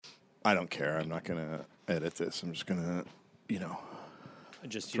I don't care. I'm not going to edit this. I'm just going to,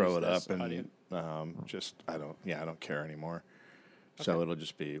 Just throw it up audio. and I don't care anymore. Okay. So it'll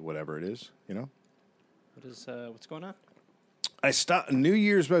just be whatever it is, What's going on? I stopped New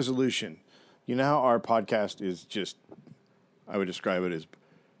Year's resolution. You know how our podcast is just, I would describe it as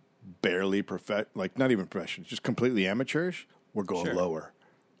barely not even professional, just completely amateurish. We're going lower.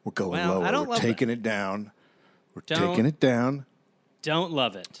 We're going lower. We're taking it down. We're taking it down. Don't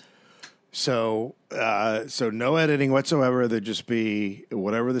love it. So no editing whatsoever. There'd just be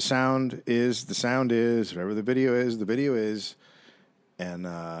whatever the sound is, whatever the video is. And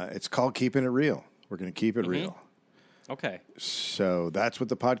it's called Keeping It Real. We're going to keep it real. Okay. So that's what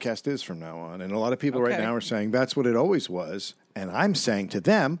the podcast is from now on. And a lot of people right now are saying that's what it always was. And I'm saying to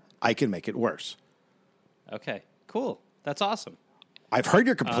them, I can make it worse. Okay, cool. That's awesome. I've heard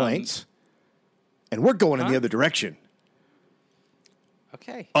your complaints, and we're going in the other direction.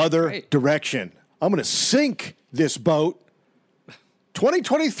 Okay. Direction. I'm going to sink this boat.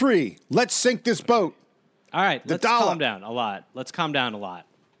 2023, let's sink this boat. All right, let's calm down a lot.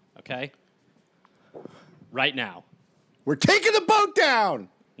 Okay? Right now. We're taking the boat down.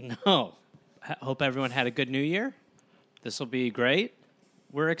 No. Hope everyone had a good New Year. This will be great.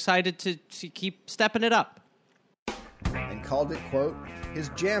 We're excited to keep stepping it up. And called it, quote, his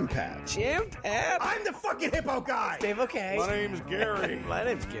jam pad. Jam pad? I'm the fucking hippo guy. Dave, okay. My name's Gary. My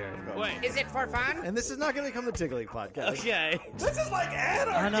name's Gary. Wait. Is it for fun? And this is not going to become the Tiggly podcast. Okay. This is like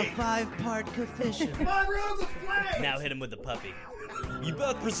anarchy. On a 5-part coefficient. My room's aflame. Now hit him with the puppy. You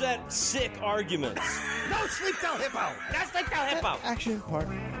both present sick arguments. No sleep till hippo. No sleep till hippo. Action part.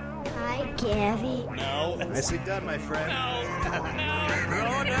 Hi, Gary. No. Nicely done, my friend. No.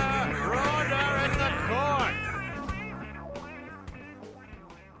 Rotor in the court.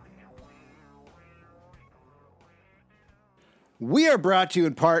 We are brought to you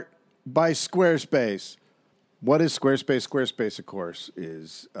in part by Squarespace. What is Squarespace? Squarespace, of course,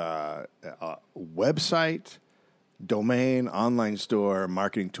 is a website, domain, online store,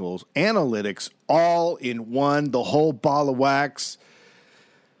 marketing tools, analytics, all in one, the whole ball of wax.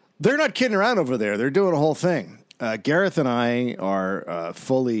 They're not kidding around over there. They're doing a whole thing. Gareth and I are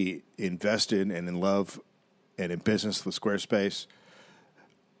fully invested and in love and in business with Squarespace.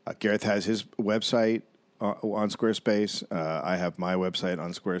 Gareth has his website on Squarespace. I have my website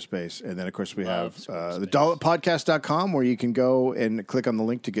on Squarespace. And then, of course, we have the dolloppodcast.com where you can go and click on the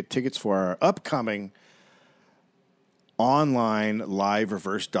link to get tickets for our upcoming online live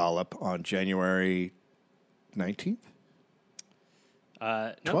reverse dollop on January 19th?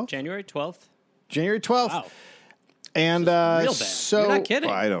 No, 12th? January 12th. January 12th. Wow. And real bad. so You're not kidding.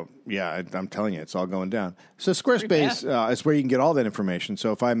 I'm telling you, it's all going down. So Squarespace is where you can get all that information.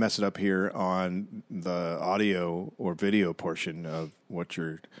 So if I mess it up here on the audio or video portion of what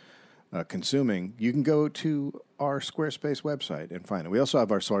you're consuming, you can go to our Squarespace website and find it. We also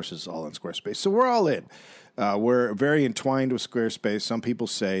have our sources all on Squarespace. So we're all in. We're very entwined with Squarespace. Some people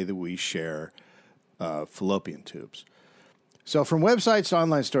say that we share fallopian tubes. So from websites to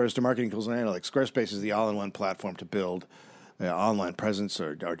online stores to marketing tools and analytics, Squarespace is the all-in-one platform to build online presence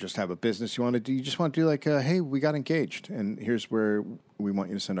or just have a business you want to do. You just want to do like, hey, we got engaged, and here's where we want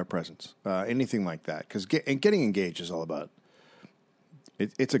you to send our presents. Anything like that. Because getting engaged is all about,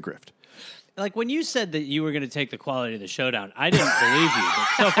 it's a grift. Like when you said that you were going to take the quality of the show down, I didn't believe you. But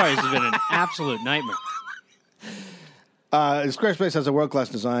so far, this has been an absolute nightmare. Squarespace has a world-class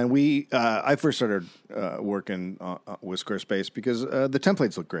design. I first started working with Squarespace because the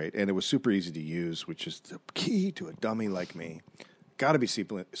templates look great, and it was super easy to use, which is the key to a dummy like me. Got to be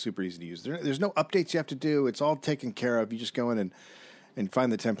super easy to use. There's no updates you have to do. It's all taken care of. You just go in and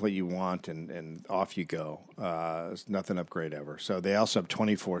find the template you want, and off you go. It's nothing upgrade ever. So they also have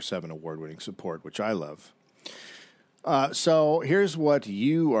 24/7 award-winning support, which I love. So here's what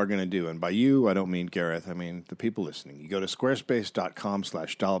you are going to do. And by you, I don't mean Gareth. I mean the people listening. You go to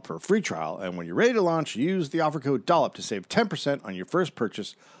squarespace.com/dollop for a free trial. And when you're ready to launch, use the offer code DOLLOP to save 10% on your first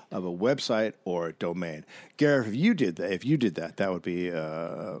purchase of a website or a domain. Gareth, if you did that, that would be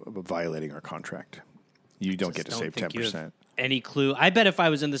violating our contract. You don't get to save 10%. Any clue? I bet if I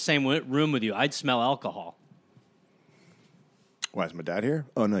was in the same room with you, I'd smell alcohol. Why, is my dad here?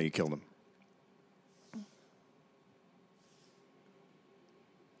 Oh, no, you killed him.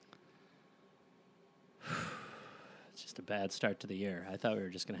 Just a bad start to the year. I thought we were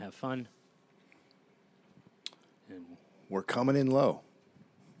just going to have fun. And we're coming in low.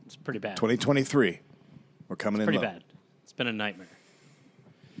 It's pretty bad. 2023. We're coming in low. Pretty bad. It's been a nightmare.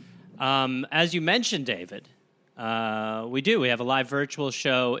 As you mentioned, David, we have a live virtual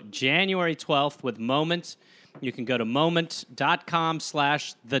show January 12th with Moment. You can go to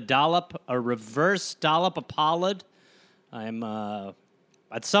moment.com/thedollop, a reverse dollop apollo. I'm,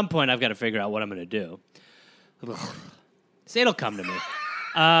 at some point, I've got to figure out what I'm going to do. It'll come to me.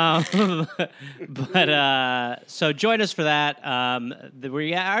 So join us for that.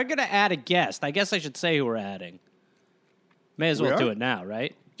 We are going to add a guest. I guess I should say who we're adding. May as well do it now,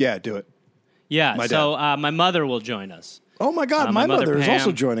 right? Yeah, do it. Yeah, my mother will join us. Oh, my God. My mother is Pam.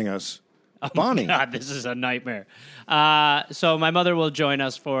 also joining us. Bonnie. God, this is a nightmare. So my mother will join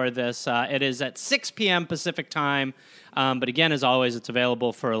us for this. It is at 6 p.m. Pacific time. But again, as always, it's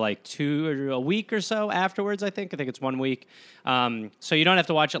available for like a week or so afterwards, I think. I think it's 1 week. So you don't have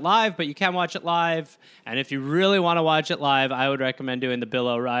to watch it live, but you can watch it live. And if you really want to watch it live, I would recommend doing the Bill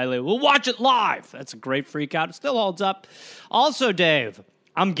O'Reilly. We'll watch it live. That's a great freak out. It still holds up. Also, Dave,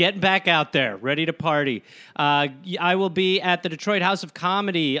 I'm getting back out there, ready to party. I will be at the Detroit House of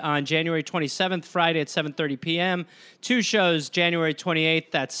Comedy on January 27th, Friday at 7:30 p.m. 2 shows, January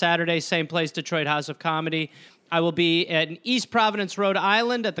 28th, that's Saturday, same place, Detroit House of Comedy. I will be in East Providence, Rhode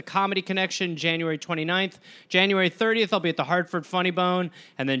Island at the Comedy Connection January 29th. January 30th, I'll be at the Hartford Funny Bone.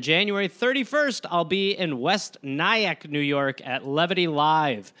 And then January 31st, I'll be in West Nyack, New York at Levity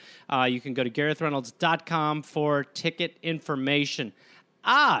Live. You can go to GarethReynolds.com for ticket information.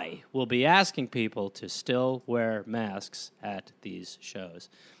 I will be asking people to still wear masks at these shows.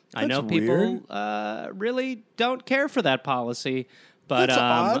 I know people really don't care for that policy, but That's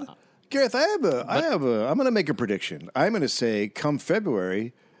odd. Gareth, I'm going to make a prediction. I'm going to say, come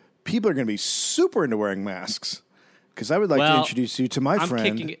February, people are going to be super into wearing masks. Because I would like to introduce you to my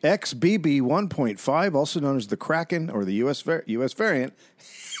friend, XBB 1.5, also known as the Kraken or the US variant,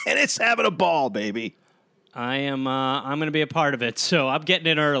 and it's having a ball, baby. I'm going to be a part of it, so I'm getting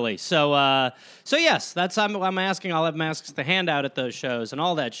in early. So yes, I'm asking. I'll have masks to hand out at those shows and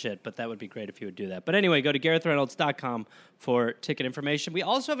all that shit, but that would be great if you would do that. But anyway, go to GarethReynolds.com for ticket information. We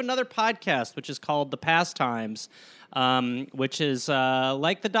also have another podcast, which is called The Pastimes, which is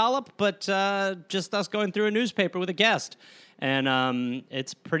like The Dollop, but just us going through a newspaper with a guest. And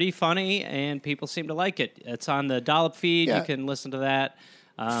it's pretty funny, and people seem to like it. It's on the Dollop feed. Yeah. You can listen to that.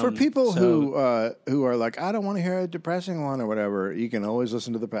 For people who are like, I don't want to hear a depressing one or whatever, you can always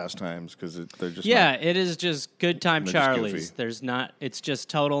listen to the Pastimes because they're just it is just good time Charlies. Just it's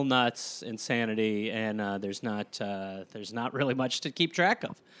just total nuts, insanity, and there's not really much to keep track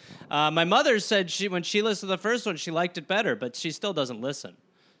of. My mother said when she listened to the first one, she liked it better, but she still doesn't listen.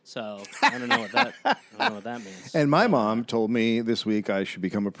 So I don't know what that means. And my mom told me this week I should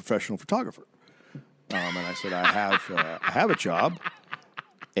become a professional photographer, and I said I have a job.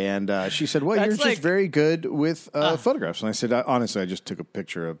 And she said, well, you're just very good with photographs. And I said, honestly, I just took a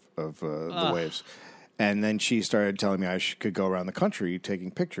picture of the waves. And then she started telling me I could go around the country taking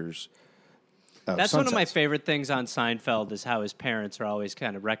pictures of That's sunsets. one of my favorite things on Seinfeld is how his parents are always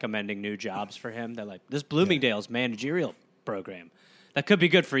kind of recommending new jobs for him. They're like, this Bloomingdale's managerial program. That could be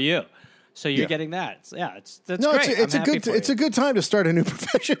good for you. So you're getting that. That's great. It's a good time to start a new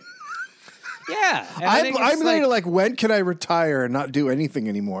profession. Yeah. I'm there like, when can I retire and not do anything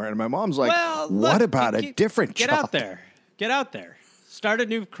anymore? And my mom's like, what about a different job? Get out there. Start a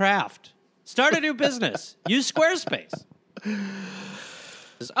new craft. Start a new business. Use Squarespace.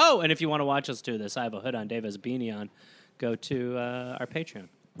 Oh, and if you want to watch us do this, I have a Hood on Dave as a beanie on. Go to our Patreon.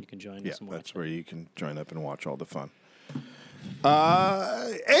 You can join us and watch that's where you can join up and watch all the fun.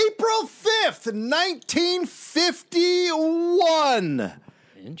 April 5th, 1951.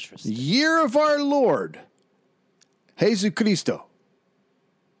 Interesting. Year of our Lord, Jesucristo,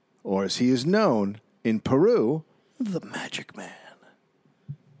 or as he is known in Peru, the Magic Man.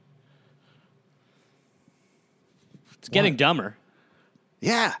 It's getting dumber.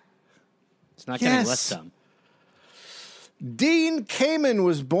 Yeah. It's not getting less dumb. Dean Kamen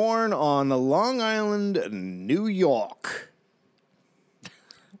was born on Long Island, New York.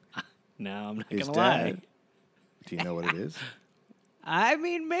 No, I'm not going to lie. Do you know what it is? I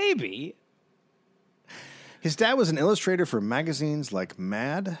mean, maybe. His dad was an illustrator for magazines like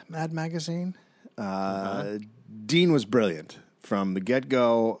Mad Magazine. Dean was brilliant from the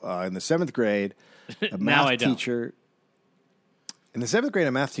get-go. In the 7th grade, a math teacher... In the 7th grade,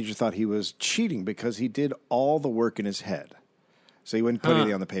 a math teacher thought he was cheating because he did all the work in his head. So he wouldn't put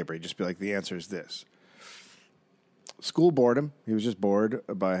anything on the paper. He'd just be like, the answer is this. School bored him. He was just bored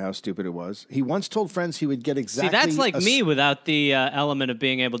by how stupid it was. He once told friends he would get exactly... See, that's like me without the element of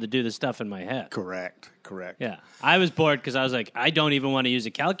being able to do the stuff in my head. Correct. Yeah. I was bored because I was like, I don't even want to use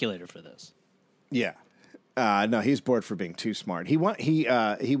a calculator for this. Yeah. No, he's bored for being too smart. He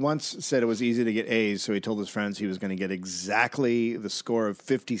once said it was easy to get A's, so he told his friends he was going to get exactly the score of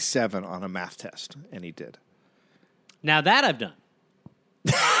 57 on a math test, and he did. Now that I've done.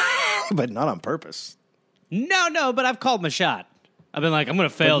 but not on purpose. No, but I've called my shot. I've been like, I'm going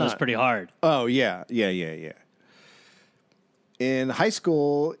to fail this pretty hard. Oh, yeah. In high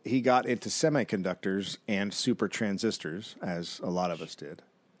school, he got into semiconductors and super transistors, as a lot of us did.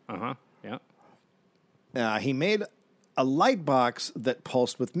 Yeah. He made a light box that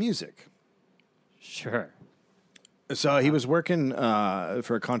pulsed with music. Sure. So he was working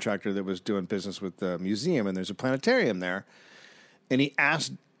for a contractor that was doing business with the museum, and there's a planetarium there. And he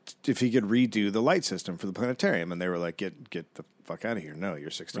asked if he could redo the light system for the planetarium, and they were like, "Get the fuck out of here! No, you're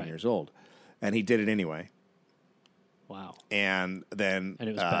 16 years old." And he did it anyway. Wow. And then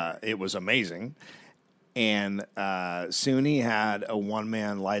it was amazing. And soon he had a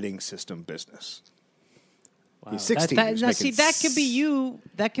one-man lighting system business. Wow. He's 16. That could be you.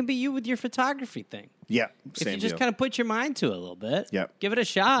 That can be you with your photography thing. Yeah. If you just kind of put your mind to it a little bit. Yep. Give it a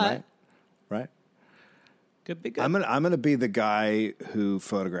shot. Right. Could be good. I'm gonna be the guy who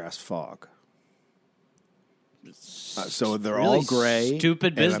photographs fog. So they're really all gray.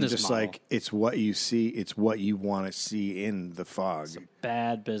 Stupid business and I'm just model. like, it's what you see. It's what you want to see in the fog. It's a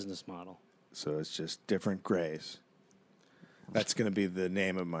bad business model. So it's just different grays. That's going to be the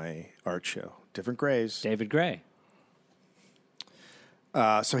name of my art show. Different grays. David Gray.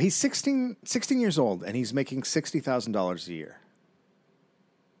 So he's 16 years old, and he's making $60,000 a year.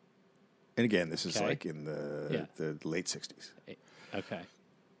 And again, this is like in the late 60s. Okay.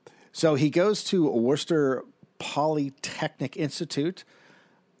 So he goes to Worcester Polytechnic Institute,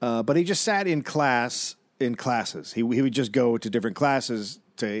 but he just sat in classes. He would just go to different classes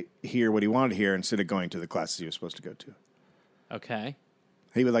to hear what he wanted to hear instead of going to the classes he was supposed to go to. Okay.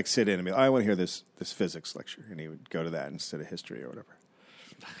 He would like sit in and be like, I want to hear this physics lecture, and he would go to that instead of history or whatever.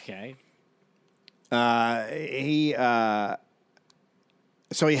 Okay.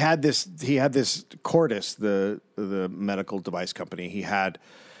 So he had this Cordis, the medical device company. He had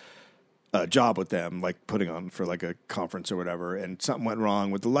a job with them, like putting on for like a conference or whatever, and something went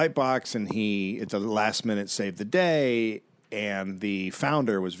wrong with the light box, and he at the last minute saved the day, and the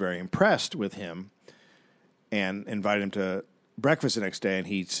founder was very impressed with him and invited him to breakfast the next day, and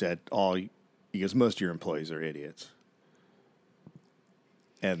he said, he goes, most of your employees are idiots.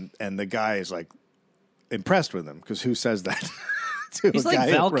 And the guy is like impressed with him, because who says that? He's like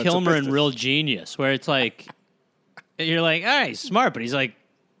Val Kilmer in Real Genius, where it's like, you're like, all right, he's smart, but he's like,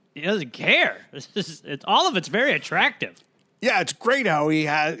 he doesn't care. It's all of it's very attractive. Yeah, it's great how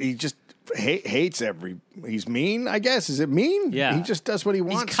he just hates he's mean, I guess. Is it mean? Yeah. He just does what he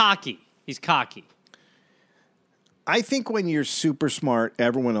wants. He's cocky. I think when you're super smart,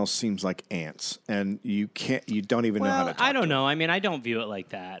 everyone else seems like ants, and you don't even know how to talk. I don't know. I mean, I don't view it like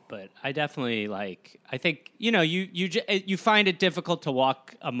that, but I definitely I think, you find it difficult to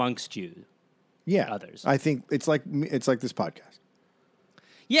walk amongst others. I think it's like this podcast.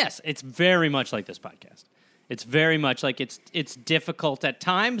 Yes, it's very much like this podcast. It's very much like it's difficult at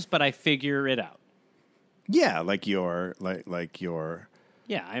times, but I figure it out. Yeah, like you're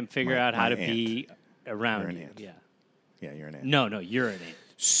Yeah, I'm figuring out how to ant. be around You're an you. ant. Yeah. Yeah, you're an ant. No, you're an ant.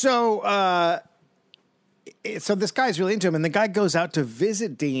 So this guy's really into him, and the guy goes out to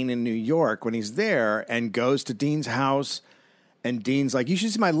visit Dean in New York when he's there, and goes to Dean's house, and Dean's like, you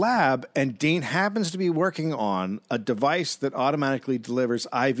should see my lab, and Dean happens to be working on a device that automatically delivers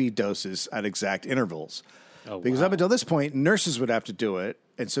IV doses at exact intervals. Oh, because wow. up until this point, nurses would have to do it,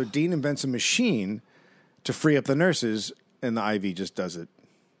 and so Dean invents a machine to free up the nurses, and the IV just does it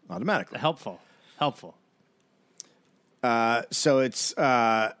automatically. Helpful. So it's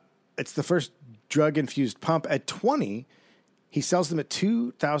the first drug-infused pump. At 20, he sells them at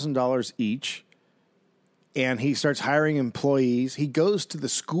 $2,000 each, and he starts hiring employees. He goes to the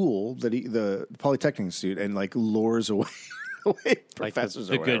school the Polytechnic Institute, and like lures away professors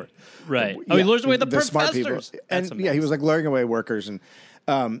the or whatever. good, right? Yeah, he lures away the smart people. professors. And he was like luring away workers, and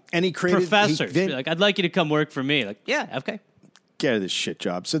he created professors. Be like, I'd like you to come work for me. Like, yeah, okay. Get out of this shit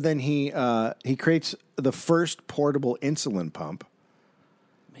job. So then he creates the first portable insulin pump.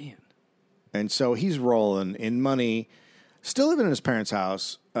 Man. And so he's rolling in money, still living in his parents'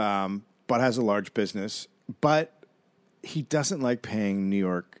 house, but has a large business. But he doesn't like paying New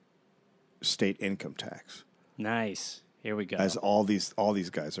York state income tax. Nice. Here we go. As all these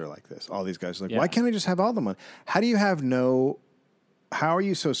guys are like this. All these guys are like, why can't I just have all the money? How do you have how are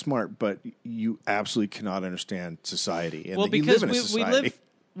you so smart, but you absolutely cannot understand society? And because you live in a society.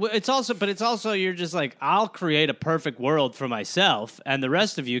 It's also you're just like, I'll create a perfect world for myself, and the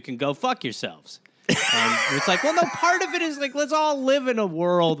rest of you can go fuck yourselves. And it's like, well, no, part of it is like, let's all live in a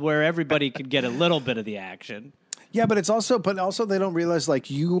world where everybody could get a little bit of the action. Yeah, but also they don't realize like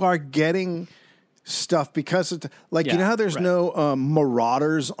you are getting stuff because it's like, you Yeah, know how there's right. no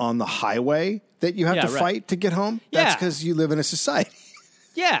marauders on the highway that you have Yeah, to right. fight to get home? That's Yeah. because you live in a society.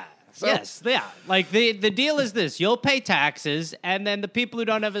 Yeah. Yes. Yeah. Like the deal is this: you'll pay taxes, and then the people who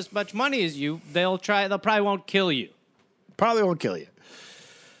don't have as much money as you, they'll probably won't kill you. Probably won't kill you.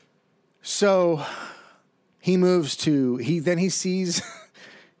 So he moves to he sees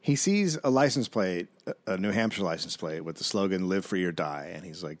he sees a license plate, a New Hampshire license plate with the slogan "Live Free or Die," and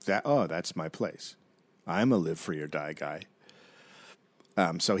he's like, that's my place. I'm a live free or die guy."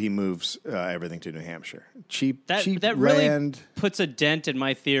 So he moves everything to New Hampshire. Cheap That land. really puts a dent in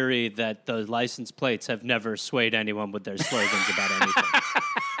my theory that the license plates have never swayed anyone with their slogans about anything.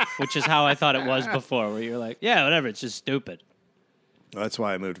 Which is how I thought it was before, where you're like, yeah, whatever, it's just stupid. That's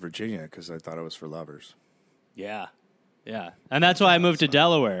why I moved to Virginia, because I thought it was for lovers. Yeah. Yeah. And that's why I moved to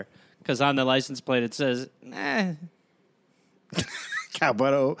Delaware, because on the license plate it says,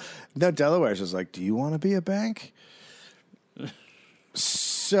 Cowboy. No, Delaware's just like, do you want to be a bank?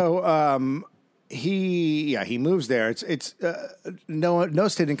 So he moves there. It's no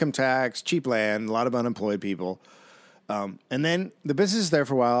state income tax, cheap land, a lot of unemployed people. And then the business is there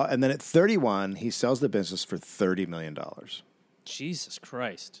for a while, and then at 31, he sells the business for $30 million. Jesus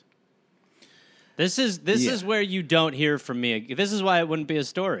Christ. This is where you don't hear from me. This is why it wouldn't be a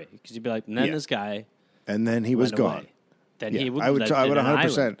story, because you'd be like, and then this guy And then he was went gone. away. Then Yeah, he would I would lived in an 100%.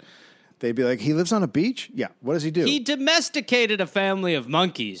 island. They'd be like, he lives on a beach? Yeah. What does he do? He domesticated a family of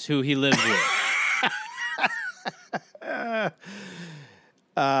monkeys who he lived with.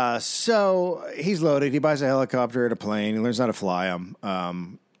 So he's loaded. He buys a helicopter and a plane. He learns how to fly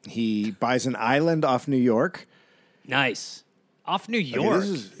them. He buys an island off New York. Nice. Off New York.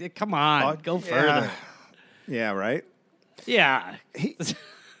 Come on, go further. Yeah, right? Yeah.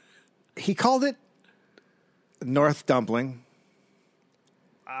 He called it North Dumpling.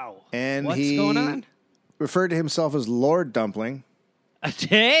 Wow. And What's he going on? referred to himself as Lord Dumpling.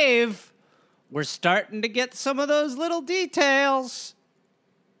 Dave, we're starting to get some of those little details.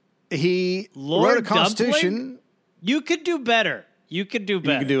 He Lord wrote a constitution. Dumpling? You could do better. You could do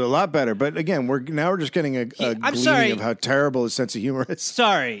better. You could do a lot better. But again, we're just getting a I'm gleaning sorry. of how terrible his sense of humor is.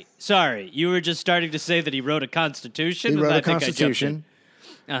 Sorry. You were just starting to say that he wrote a constitution. He and wrote I a think I jumped constitution.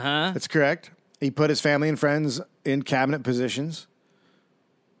 in. Uh-huh. That's correct. He put his family and friends in cabinet positions.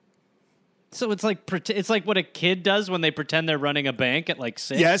 So it's like what a kid does when they pretend they're running a bank at like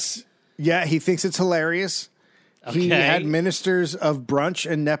 6. Yes. Yeah, he thinks it's hilarious. He Okay. had ministers of brunch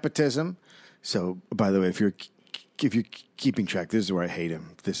and nepotism. So, by the way, if you're keeping track, this is where I hate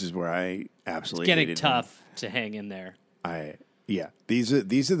him. This is where I absolutely Getting hated tough to hang in there. him. These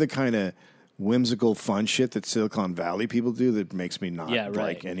are the kind of whimsical fun shit that Silicon Valley people do that makes me not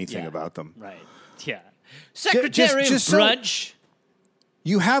like anything about them. Right. Yeah. Secretary just of brunch.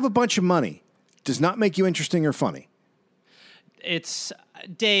 You have a bunch of money. Does not make you interesting or funny. It's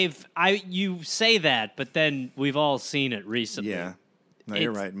Dave. You say that, but then we've all seen it recently. Yeah. No,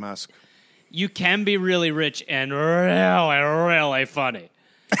 you're right, Musk. You can be really rich and really, really funny.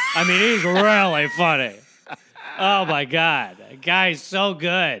 I mean, he's really funny. Oh my God, that guy's so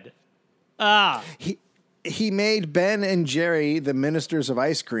good. He made Ben and Jerry the ministers of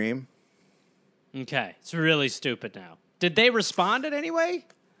ice cream. Okay, it's really stupid now. Did they respond in any way?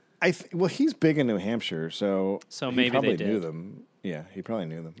 Well, he's big in New Hampshire, so maybe he probably they knew did. them. Yeah, he probably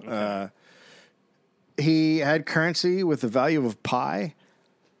knew them. Okay. He had currency with the value of pi.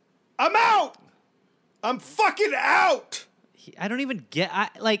 I'm out. I'm fucking out. I don't even get.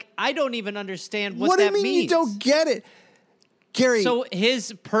 I don't even understand What do you that mean means. you don't get it, Gary? So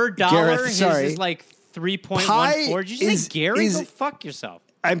his per dollar, Gareth, sorry. his is like 3.14. Pi Did you just say Gary? is- Go fuck yourself.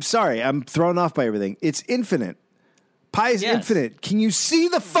 I'm sorry. I'm thrown off by everything. It's infinite. Pi is Yes. infinite. Can you see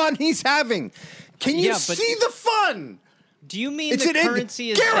the fun he's having? Can you Yeah, but- see the fun? Do you mean the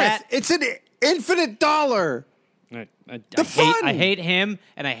currency is Gareth, that? it's an infinite dollar. I hate him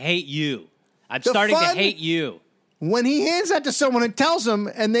and I hate you. I'm The starting to fun- hate you. When he hands that to someone and tells them,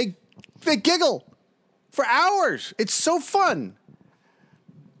 and they giggle for hours. It's so fun.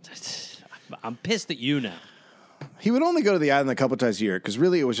 I'm pissed at you now. He would only go to the island a couple times a year because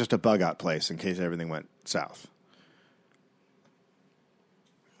really it was just a bug out place in case everything went south.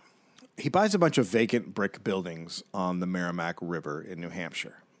 He buys a bunch of vacant brick buildings on the Merrimack River in New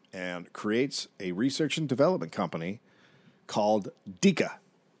Hampshire and creates a research and development company called DECA.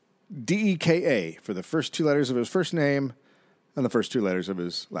 DEKA for the first 2 letters of his first name and the first 2 letters of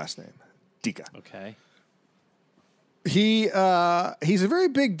his last name. DECA. Okay. He's a very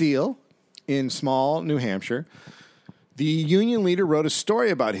big deal in small New Hampshire. The union leader wrote a story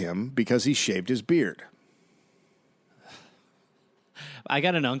about him because he shaved his beard. I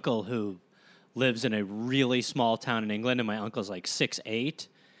got an uncle who lives in a really small town in England, and my uncle's like 6'8",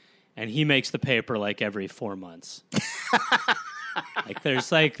 and he makes the paper like every 4 months.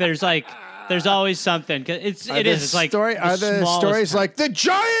 There's always something. It's like stories town. like the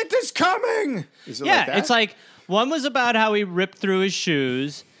giant is coming? Is it like that? It's like one was about how he ripped through his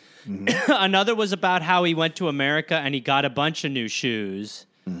shoes. Mm-hmm. Another was about how he went to America and he got a bunch of new shoes.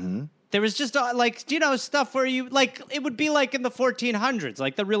 Mm-hmm. There was just stuff where you like it would be like in the 1400s,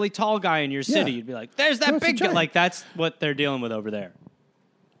 like the really tall guy in your city. You'd be like, "There's that big guy." Like that's what they're dealing with over there.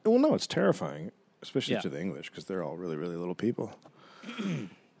 Well, no, it's terrifying, especially to the English because they're all really, really little people.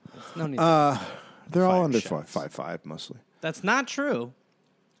 No need they're all under 5'5" mostly. That's not true.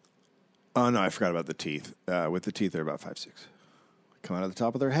 Oh no, I forgot about the teeth. With the teeth, they're about 5'6". Come out of the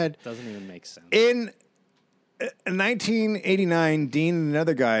top of their head. Doesn't even make sense. In 1989, Dean and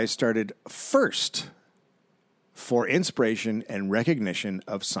another guy started FIRST for inspiration and recognition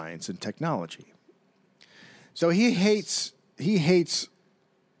of science and technology. So he hates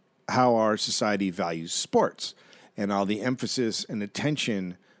how our society values sports and all the emphasis and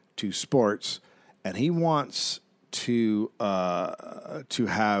attention to sports, and he wants to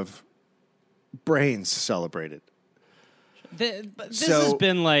have brains celebrated. This has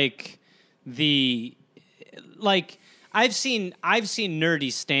been I've seen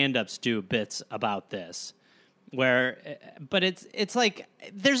nerdy stand-ups do bits about this, but it's like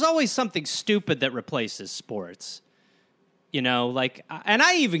there's always something stupid that replaces sports, and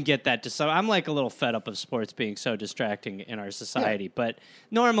I even get that I'm like a little fed up of sports being so distracting in our society, but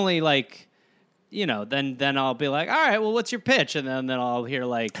normally then I'll be like, all right, well, what's your pitch? And then I'll hear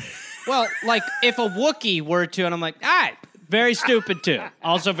well, if a Wookiee were to, and I'm like, all right, very stupid too.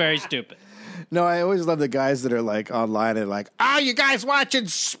 Also very stupid. No, I always love the guys that are like online and like, you guys watching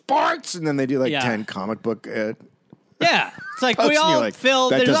sports? And then they do 10 comic book. Yeah, it's like we all fill.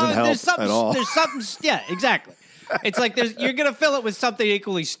 That doesn't help there's something, at all. There's something. Yeah, exactly. It's like you're gonna fill it with something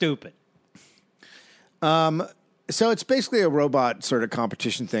equally stupid. So it's basically a robot sort of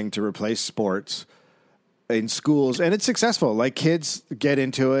competition thing to replace sports in schools, and it's successful. Like kids get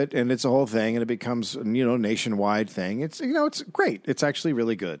into it, and it's a whole thing, and it becomes nationwide thing. It's it's great. It's actually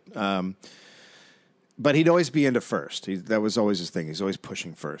really good. But he'd always be into FIRST. That was always his thing. He's always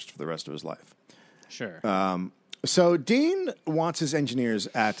pushing FIRST for the rest of his life. Sure. So Dean wants his engineers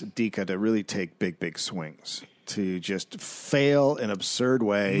at Deka to really take big swings, to just fail in absurd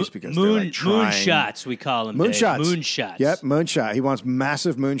ways because they're like trying. Moonshots, we call them. Moonshots. Moonshots. Yep, moonshot. He wants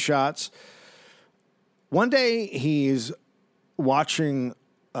massive moonshots. One day he's watching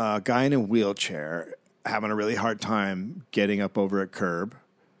a guy in a wheelchair having a really hard time getting up over a curb.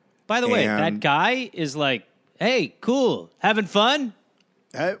 By the way, that guy is like, hey, cool, having fun?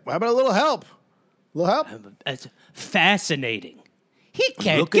 Hey, how about a little help? A little help? That's fascinating. He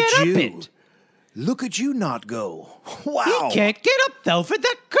can't get up it. Look at you not go. Wow. He can't get up, though, for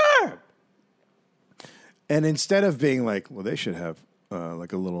the curb. And instead of being like, well, they should have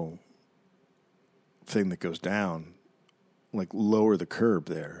like a little thing that goes down, like lower the curb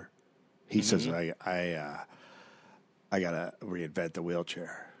there, he says, I got to reinvent the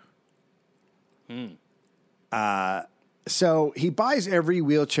wheelchair. So he buys every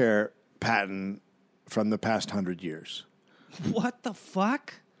wheelchair patent from the past 100 years. What the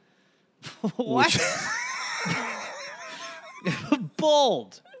fuck? What?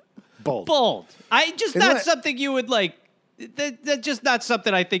 Bold. Something you would like. That's just not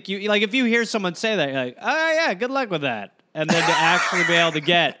something I think you like. If you hear someone say that, you're like, oh yeah, good luck with that. And then to actually be able to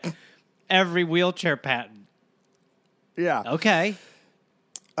get every wheelchair patent. Yeah. Okay.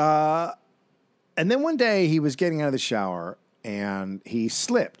 And then one day he was getting out of the shower and he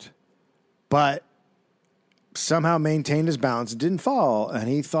slipped, but somehow maintained his balance and didn't fall. And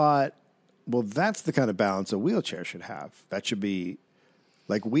he thought, well, that's the kind of balance a wheelchair should have. That should be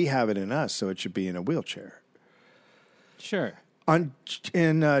like we have it in us, so it should be in a wheelchair. Sure. In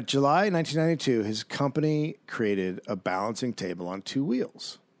July 1992, his company created a balancing table on two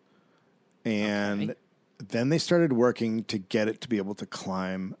wheels. And then they started working to get it to be able to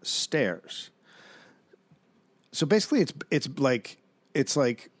climb stairs. So basically, it's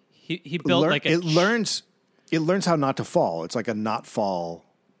like he built it learns how not to fall. It's like a not fall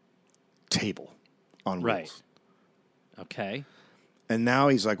table on wheels. Right. Okay. And now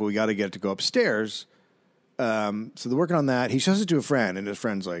he's like, well, we got to get it to go upstairs. So they're working on that. He shows it to a friend, and his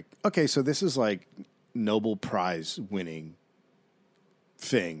friend's like, okay, so this is like Nobel Prize winning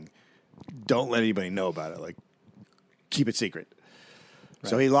thing. Don't let anybody know about it. Like, keep it secret. Right.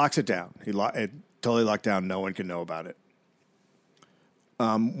 So he locks it down. It totally locked down. No one can know about it.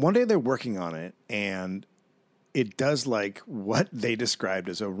 One day they're working on it, and it does like what they described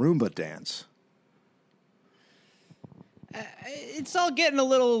as a Roomba dance. It's all getting a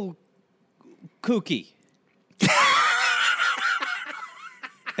little kooky.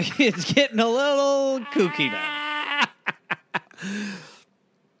 It's getting a little kooky now.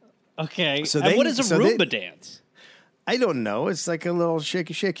 Okay. So And what is a Roomba dance? I don't know. It's like a little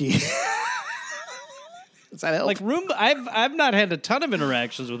shaky shaky. Does that help? Like Roomba, I've not had a ton of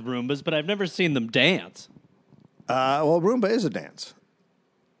interactions with Roombas, but I've never seen them dance. Well, Roomba is a dance.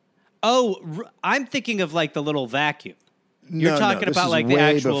 Oh, I'm thinking of like the little vacuum. You're No, talking this about is like the way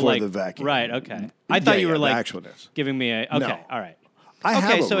actual before like the vacuum. Right, okay. I thought you were the like actual dance. giving me a okay, No. all right. I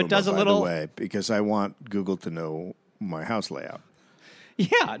have a so Roomba, it does a by little the way, because I want Google to know my house layout.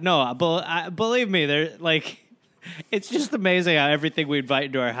 Yeah, no, believe me, they're like it's just amazing how everything we invite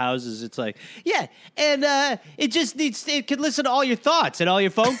into our houses, it's like, yeah, and it can listen to all your thoughts and all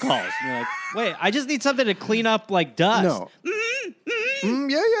your phone calls. And you're like, wait, I just need something to clean up like dust. No.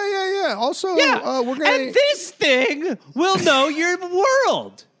 Yeah. Also, Yeah, we're gonna. and this thing will know your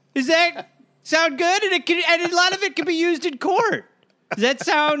world. Does that sound good? And a lot of it can be used in court. Does that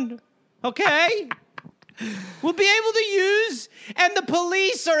sound okay? We'll be able to use, and the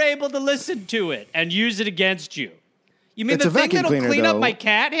police are able to listen to it and use it against you. You mean It's the a thing vacuum that'll cleaner, clean up though. my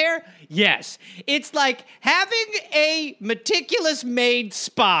cat hair? Yes. It's like having a meticulous made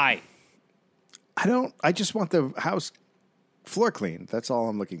spy. I just want the house floor clean. That's all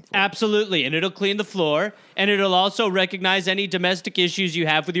I'm looking for. Absolutely, and it'll clean the floor, and it'll also recognize any domestic issues you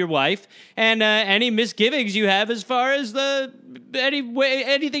have with your wife, and any misgivings you have as far as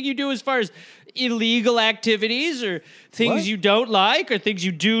anything you do as far as illegal activities or things What? you don't like or things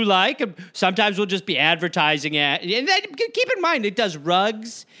you do like. And sometimes we'll just be advertising at. And then, keep in mind, it does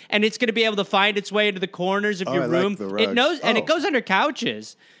rugs, and it's going to be able to find its way into the corners of your I like room. the It rugs. knows, and Oh. it goes under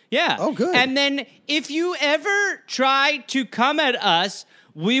couches. Yeah. Oh, good. And then if you ever try to come at us,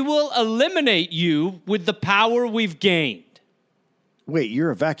 we will eliminate you with the power we've gained. Wait,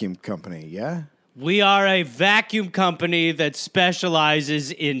 you're a vacuum company, yeah? We are a vacuum company that specializes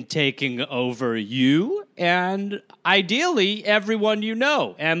in taking over you and ideally everyone you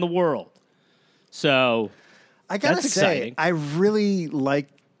know and the world. So I gotta that's say, exciting.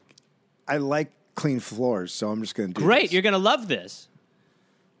 I like clean floors, so I'm just gonna do Great, this. you're going to love this.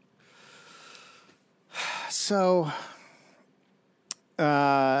 So,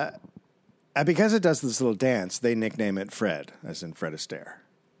 because it does this little dance, they nickname it Fred, as in Fred Astaire.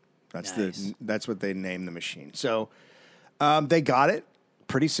 Nice. That's what they name the machine. So, they got it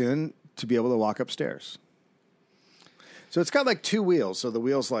pretty soon to be able to walk upstairs. So it's got like two wheels. So the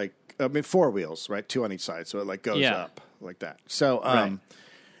wheels four wheels, right? Two on each side. So it like goes Yeah. up like that. So Right.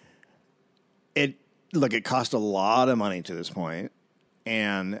 it cost a lot of money to this point.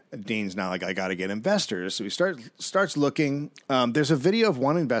 And Dean's now like, I got to get investors. So he starts looking. There's a video of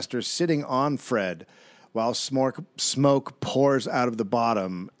one investor sitting on Fred while smoke pours out of the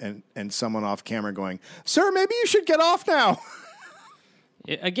bottom and someone off camera going, "Sir, maybe you should get off now."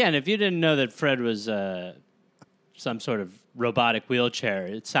 Again, if you didn't know that Fred was some sort of robotic wheelchair,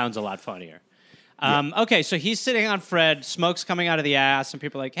 it sounds a lot funnier. Okay, so he's sitting on Fred, smoke's coming out of the ass, and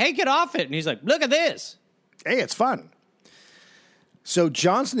people are like, hey, get off it. And he's like, look at this. Hey, it's fun. So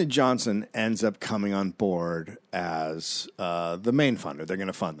Johnson & Johnson ends up coming on board as the main funder. They're going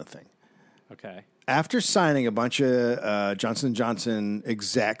to fund the thing. Okay. After signing, a bunch of Johnson & Johnson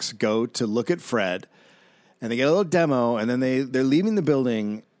execs go to look at Fred, and they get a little demo, and then they're leaving the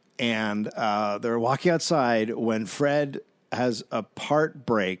building, and they're walking outside when Fred has a part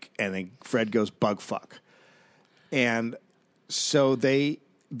break, and then Fred goes bug fuck. And so they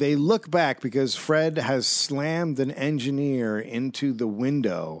look back because Fred has slammed an engineer into the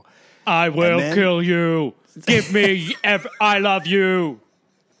window. I will then- kill you. Give me, I love you.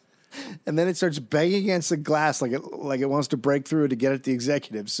 And then it starts banging against the glass like it wants to break through to get at the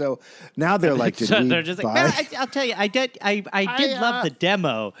executive. So now they're like, did So we they're just like, buy? well, I'll tell you, I did love the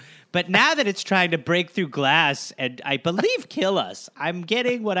demo, but now that it's trying to break through glass and I believe kill us, I'm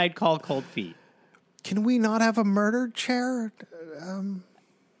getting what I'd call cold feet. Can we not have a murder chair?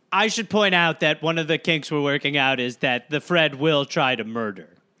 I should point out that one of the kinks we're working out is that the Fred will try to murder.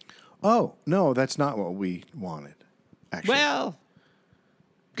 Oh, no, that's not what we wanted, actually. Well,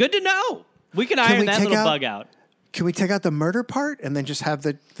 good to know. We can we iron that take little out- bug out. Can we take out the murder part and then just have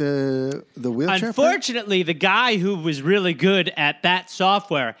the wheelchair part? Unfortunately, the guy who was really good at that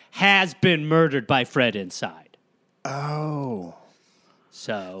software has been murdered by Fred inside. Oh.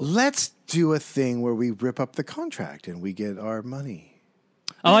 So, Let's do a thing where we rip up the contract and we get our money.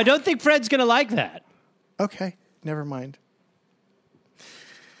 I don't think Fred's going to like that. Okay, never mind.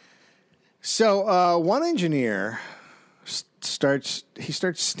 So one engineer starts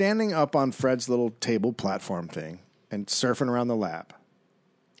standing up on Fred's little table platform thing, and surfing around the lab.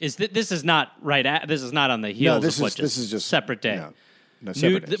 This is not this is not on the heels of what this is just separate day. No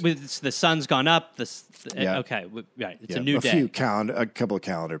separate days. The sun's gone up. Yeah. Okay, right. It's a new day. A couple of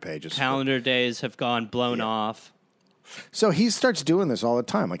calendar pages. Calendar days have blown off. So he starts doing this all the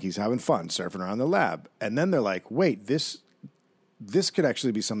time. Like he's having fun surfing around the lab. And then they're like, wait, this could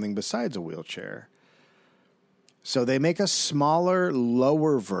actually be something besides a wheelchair. So they make a smaller,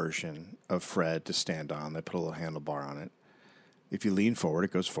 lower version of Fred to stand on. They put a little handlebar on it. If you lean forward,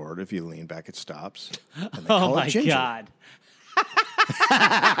 it goes forward. If you lean back, it stops. And they call it Ginger. God.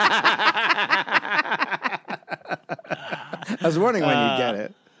 I was wondering when you'd get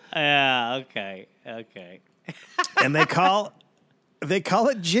it. Yeah, okay. And they call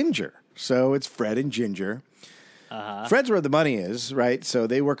it Ginger. So it's Fred and Ginger. Fred's where the money is, right? So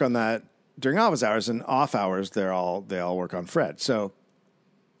they work on that during office hours, and off hours they all work on Fred. So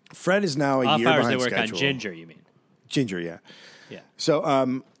Fred is now a year behind schedule. Off hours they work on Ginger, you mean? Ginger, yeah. Yeah.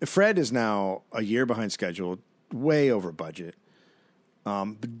 So Fred is now a year behind schedule, way over budget.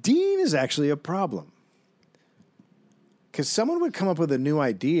 But Dean is actually a problem. Because someone would come up with a new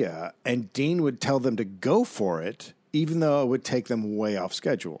idea, and Dean would tell them to go for it, even though it would take them way off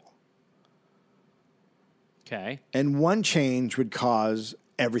schedule. Okay. And one change would cause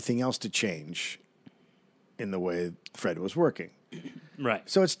everything else to change in the way Fred was working. Right.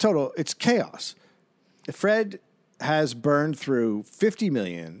 So it's chaos. Fred has burned through $50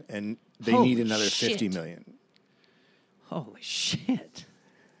 million, and they need another $50 million. Holy shit.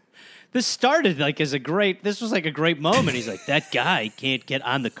 This was like a great moment. He's like, that guy can't get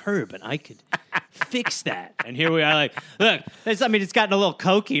on the curb, and I could fix that. And here we are like, look, it's gotten a little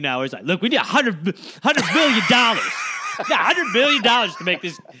cokey now. He's like, look, we need $100 million. Yeah, $100 million to make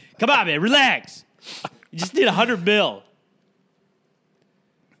this. Come on, man, relax. You just need $100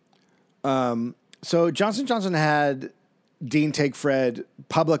 million. So Johnson & Johnson had Dean take Fred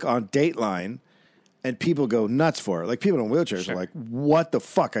public on Dateline, and people go nuts for it. Like, people in wheelchairs are like, what the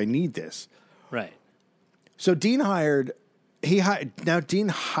fuck? I need this. Right. So Dean Dean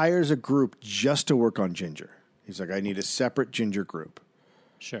hires a group just to work on Ginger. He's like, I need a separate Ginger group.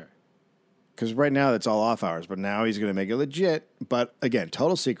 Sure. Because right now it's all off hours, but now he's going to make it legit. But again,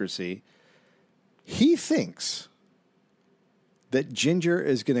 total secrecy. He thinks that Ginger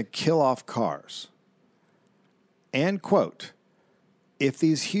is going to kill off cars. And, quote, if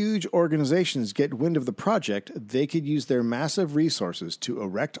these huge organizations get wind of the project, they could use their massive resources to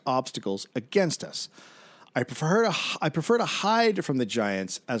erect obstacles against us. I prefer to hide from the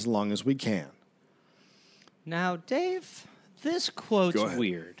giants as long as we can. Now, Dave, this quote's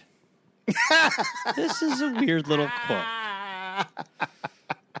weird. This is a weird little quote.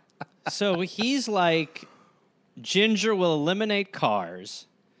 So he's like, Ginger will eliminate cars,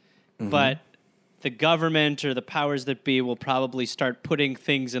 but the government or the powers that be will probably start putting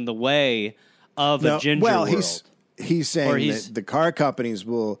things in the way of a Ginger world. He's saying that the car companies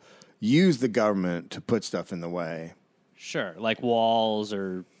will use the government to put stuff in the way. Sure, like walls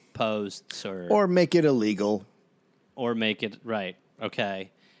or posts or make it illegal. Or make it, right,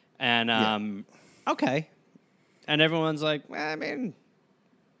 okay. And, okay. And everyone's like, well, I mean,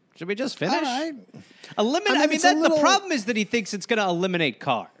 should we just finish? All right. The problem is that he thinks it's going to eliminate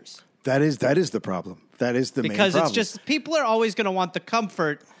cars. That is the problem. That is the main problem. Because it's just, people are always going to want the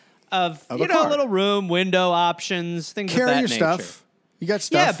comfort of a car. Little room, window options, things of that nature. Carry your stuff. You got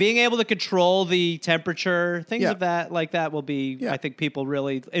stuff. Yeah, being able to control the temperature, things of that, like that will be, I think people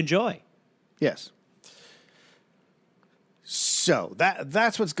really enjoy. Yes. So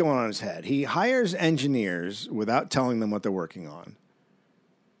that's what's going on in his head. He hires engineers without telling them what they're working on.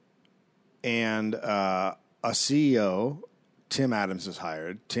 And a CEO, Tim Adams, is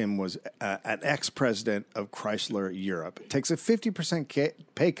hired. Tim was an ex-president of Chrysler Europe. Takes a 50%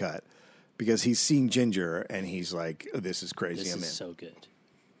 pay cut because he's seen Ginger and he's like, oh, this is crazy. This is so good.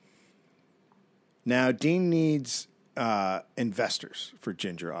 Now, Dean needs investors for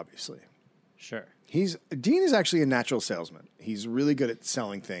Ginger, obviously. Sure. Dean is actually a natural salesman. He's really good at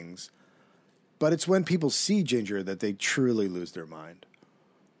selling things. But it's when people see Ginger that they truly lose their mind.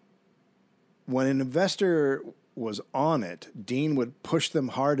 When an investor was on it, Dean would push them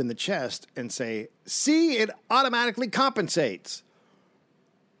hard in the chest and say, see, it automatically compensates.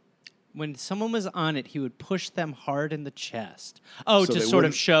 When someone was on it, he would push them hard in the chest. Oh, So to they sort of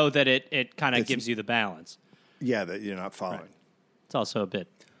wouldn't- show that it kind of gives you the balance. Yeah, that you're not following. Right. It's also a bit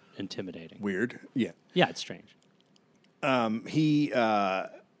intimidating. Weird. Yeah. Yeah, it's strange.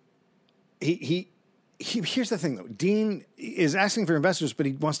 Here's the thing, though. Dean is asking for investors, but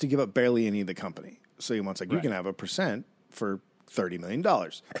he wants to give up barely any of the company. So he wants, you can have a percent for $30 million.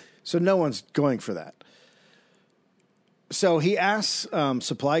 So no one's going for that. So he asks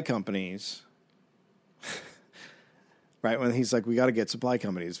supply companies, right, when he's like, we got to get supply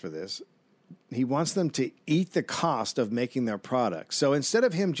companies for this. He wants them to eat the cost of making their product. So instead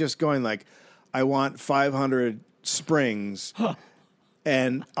of him just going like, I want 500 springs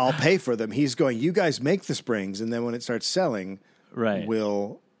and I'll pay for them, he's going, you guys make the springs, and then when it starts selling, Right.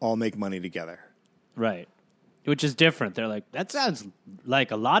 we'll all make money together. Right. Which is different. They're like, that sounds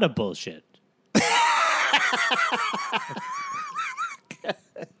like a lot of bullshit.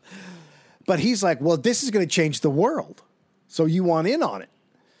 But he's like, well, this is going to change the world. So you want in on it.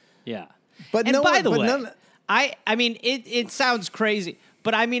 Yeah. But and no by one, the but way, none, I mean, it sounds crazy,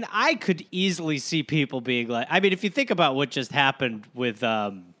 but I mean, I could easily see people being like, I mean, if you think about what just happened with,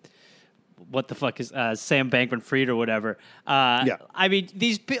 what the fuck is Sam Bankman-Fried or whatever? Yeah. I mean,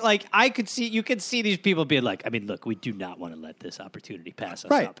 you could see these people being like, I mean, look, we do not want to let this opportunity pass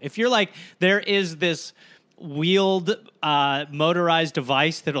us Right. up. If you're like, there is this wheeled motorized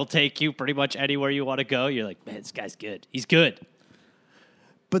device that'll take you pretty much anywhere you want to go, you're like, man, this guy's good. He's good.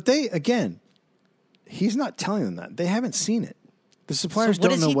 but he's not telling them that. They haven't seen it. The suppliers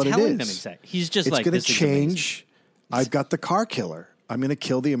don't know what it is. What is he telling them exactly? He's just It's like, going this to is amazing. change. I've got the car killer. I'm going to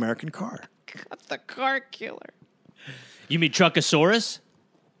kill the American car. The car killer. You mean Truckosaurus?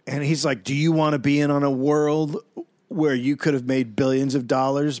 And he's like, do you want to be in on a world where you could have made billions of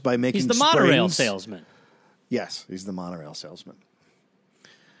dollars by making He's the monorail springs? salesman. Yes, he's the monorail salesman.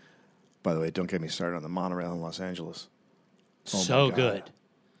 By the way, don't get me started on the monorail in Los Angeles. Oh my So God. good.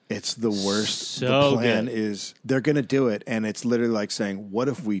 It's the worst. So the plan good. is they're going to do it, and it's literally like saying, what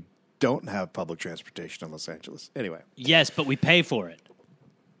if we don't have public transportation in Los Angeles? Anyway. Yes, but we pay for it.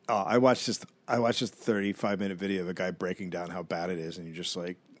 Oh, I watched this 35-minute video of a guy breaking down how bad it is, and you're just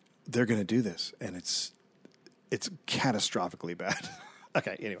like, they're going to do this, and it's catastrophically bad.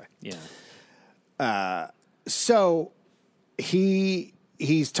 Okay, anyway. Yeah. So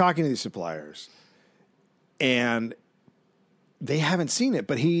he's talking to these suppliers, and they haven't seen it,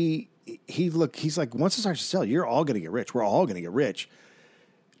 but he's like, once it starts to sell, you're all going to get rich. We're all going to get rich.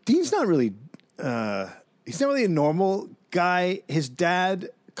 Dean's not really he's not really a normal guy. His dad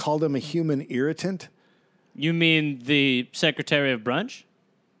called him a human irritant. You mean the Secretary of Brunch?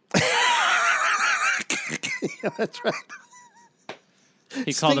 Yeah, that's right.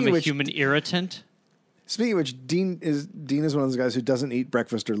 He called him Speaking of a which- human irritant? Speaking of which, Dean is one of those guys who doesn't eat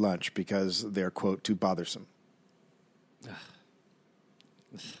breakfast or lunch because they're, quote, too bothersome.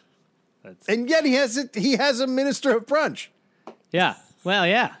 And yet he has a minister of brunch. Yeah. Well,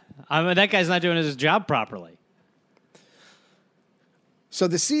 yeah. I mean, that guy's not doing his job properly. So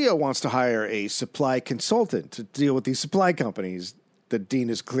the CEO wants to hire a supply consultant to deal with these supply companies that Dean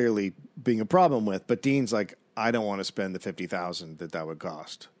is clearly being a problem with. But Dean's like, I don't want to spend the $50,000 that would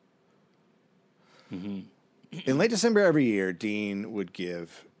cost. Mm-hmm. In late December every year, Dean would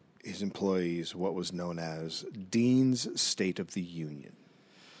give his employees what was known as Dean's State of the Union.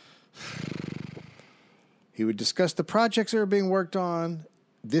 He would discuss the projects that were being worked on.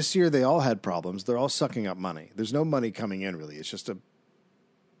 This year, they all had problems. They're all sucking up money. There's no money coming in, really. It's just a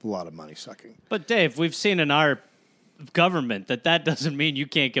lot of money sucking. But, Dave, we've seen in our government that doesn't mean you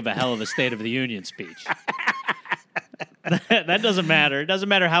can't give a hell of a State of the Union speech. That doesn't matter. It doesn't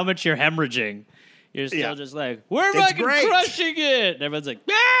matter how much you're hemorrhaging. You're still just like, we're fucking great. crushing it. And everyone's like,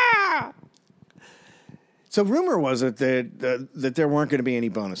 ah! So rumor was that there weren't going to be any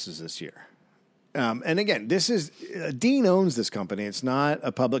bonuses this year. And again, this is Dean owns this company. It's not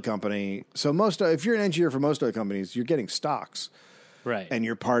a public company. So if you're an engineer for most other companies, you're getting stocks. Right. And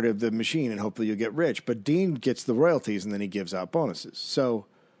you're part of the machine, and hopefully you'll get rich. But Dean gets the royalties, and then he gives out bonuses. So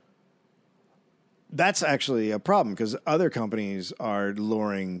that's actually a problem because other companies are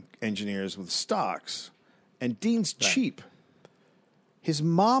luring engineers with stocks, and Dean's cheap. His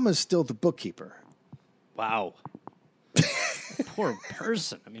mom is still the bookkeeper. Wow. Poor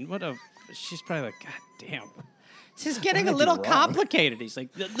person. I mean, she's probably like, God damn. This is getting a little complicated. He's like,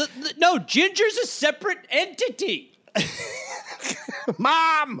 no, Ginger's a separate entity.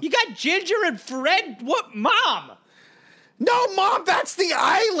 Mom! You got Ginger and Fred? What, Mom? No, Mom, that's the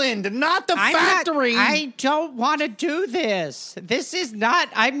island, not the factory. I don't want to do this.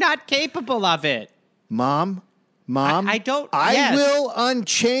 I'm not capable of it. Mom, I don't. I yes. will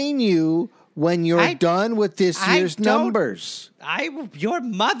unchain you when you're done with this year's numbers. Your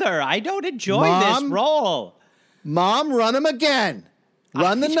mother. I don't enjoy Mom? this role. Mom, run them again.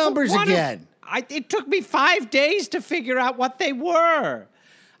 Run the numbers again. It took me 5 days to figure out what they were.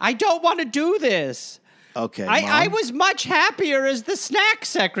 I don't want to do this. Okay, I Mom. was much happier as the snack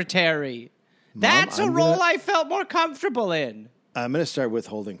secretary. That's a role I felt more comfortable in. I'm going to start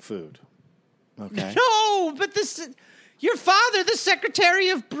withholding food. Okay. No, but Your father, the Secretary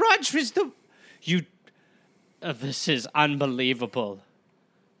of Brunch, was the... You... this is unbelievable.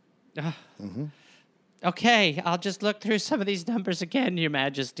 Okay, I'll just look through some of these numbers again, Your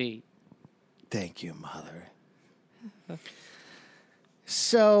Majesty. Thank you, Mother.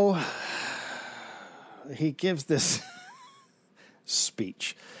 So, he gives this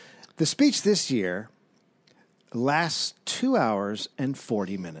speech. The speech this year lasts 2 hours and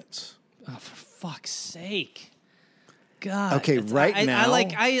 40 minutes. Oh, for fuck's sake. God. Okay, right now...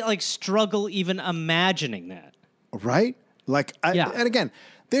 I struggle even imagining that. Right? Like, Yeah. And again,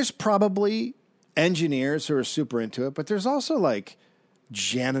 there's probably engineers who are super into it, but there's also like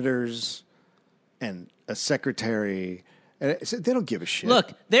janitors and a secretary. And they don't give a shit. Look,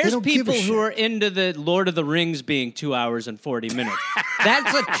 They there's don't give a people who shit. are into the Lord of the Rings being 2 hours and 40 minutes.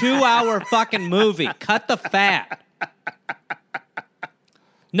 That's a 2-hour fucking movie. Cut the fat.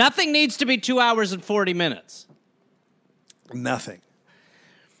 Nothing needs to be 2 hours and 40 minutes. Nothing.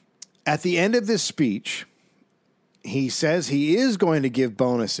 At the end of this speech, he says he is going to give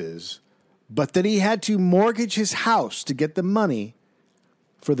bonuses, but that he had to mortgage his house to get the money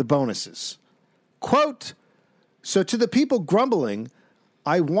for the bonuses. Quote, "So to the people grumbling,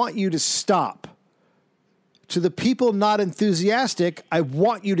 I want you to stop. To the people not enthusiastic, I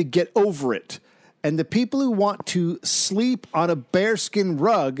want you to get over it. And the people who want to sleep on a bearskin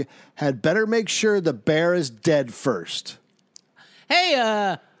rug had better make sure the bear is dead first." Hey,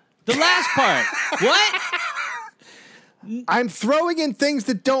 the last part. What? I'm throwing in things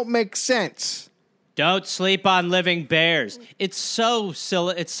that don't make sense. Don't sleep on living bears. It's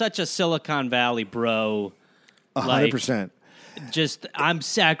it's such a Silicon Valley bro. 100%. Just, I'm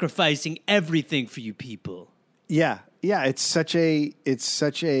sacrificing everything for you people. Yeah. It's such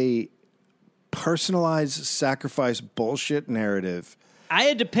a personalized sacrifice bullshit narrative. I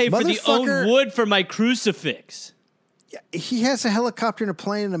had to pay for the Motherfucker. own wood for my crucifix. He has a helicopter and a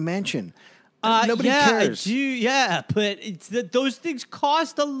plane and a mansion. Nobody cares. I do, but those things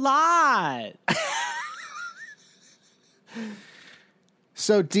cost a lot.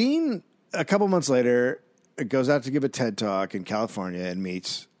 So Dean, a couple months later, goes out to give a TED Talk in California and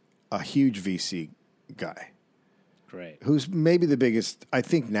meets a huge VC guy. Great. Who's maybe the biggest, I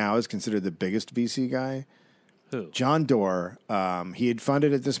think now is considered the biggest VC guy. Who? John Doerr. He had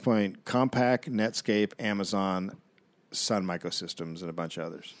funded at this point Compaq, Netscape, Amazon, Sun Microsystems, and a bunch of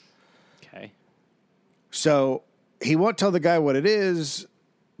others. Okay. So he won't tell the guy what it is.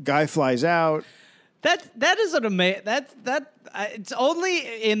 Guy flies out. That is an amazing. It's only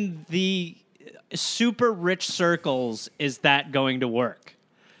in the super rich circles is that going to work.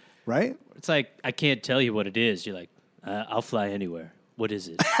 Right? It's like, I can't tell you what it is. You're like, I'll fly anywhere. What is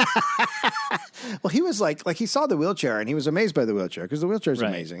it? Well, he was like he saw the wheelchair and he was amazed by the wheelchair because the wheelchair is Right.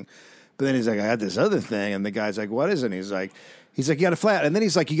 amazing. But then he's like, I had this other thing, and the guy's like, what is it? And he's like, you got to flat. And then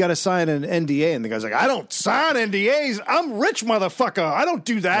he's like, you got to sign an NDA. And the guy's like, I don't sign NDAs. I'm rich, motherfucker. I don't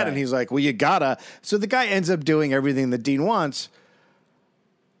do that. Right. And he's like, well, you gotta. So the guy ends up doing everything that Dean wants,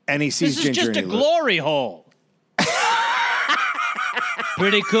 and he sees This is Ginger. just a and he glory hole.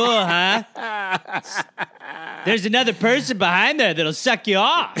 Pretty cool, huh? There's another person behind there that'll suck you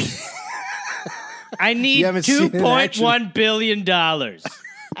off. I need You haven't seen it in action. $2.1 billion.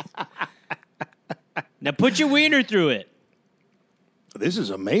 Now put your wiener through it. This is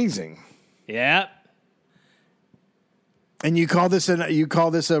amazing. Yep. And you call this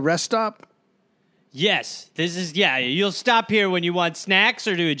a rest stop? Yes. This is, you'll stop here when you want snacks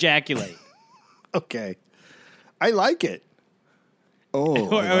or to ejaculate. Okay. I like it.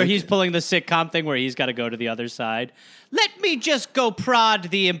 Oh, Or he's pulling the sitcom thing where he's got to go to the other side. Let me just go prod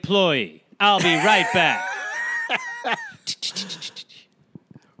the employee. I'll be right back.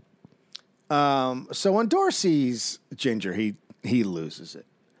 So when Doerr sees Ginger, he loses it.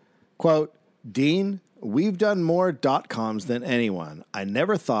 Quote, Dean, we've done more .coms than anyone. I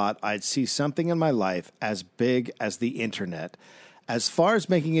never thought I'd see something in my life as big as the internet, as far as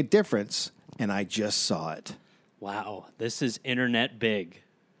making a difference, and I just saw it. Wow. This is internet big.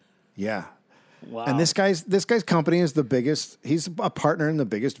 Yeah. Wow. And this guy's company is the biggest. He's a partner in the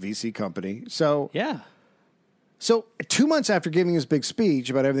biggest VC company. So Yeah. So 2 months after giving his big speech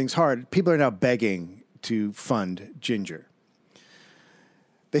about everything's hard, people are now begging to fund Ginger.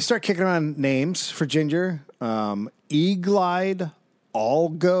 They start kicking around names for Ginger. E-Glide,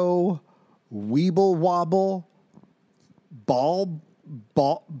 Algo, Weeble Wobble, Ballbuster.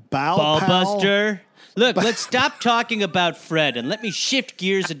 Look, let's stop talking about Fred and let me shift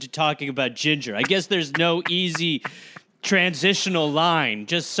gears into talking about Ginger. I guess there's no easy transitional line,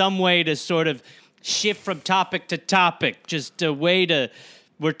 just some way to sort of shift from topic to topic, just a way to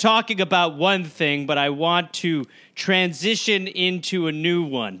we're talking about one thing, but I want to transition into a new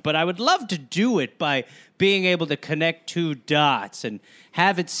one. But I would love to do it by being able to connect two dots and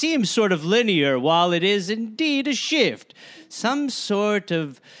have it seem sort of linear while it is indeed a shift. Some sort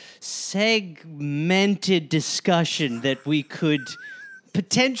of segmented discussion that we could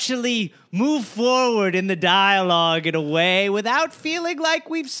potentially move forward in the dialogue in a way without feeling like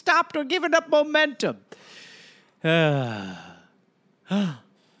we've stopped or given up momentum.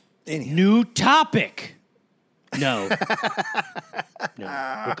 New topic. No.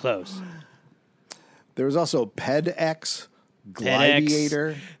 No, we're close. There was also PedX,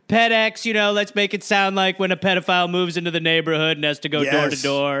 Gladiator. PedX, let's make it sound like when a pedophile moves into the neighborhood and has to go door to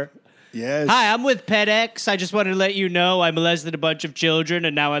door. Yes. Hi, I'm with PedX. I just wanted to let you know I molested a bunch of children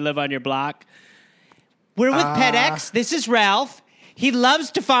and now I live on your block. We're with PedX. This is Ralph. He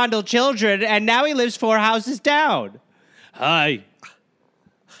loves to fondle children and now he lives 4 houses down. Hi.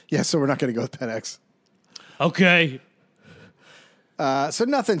 Yeah, so we're not going to go with PedX. Okay. So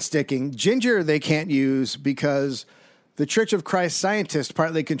nothing's sticking. Ginger they can't use because the Church of Christ scientists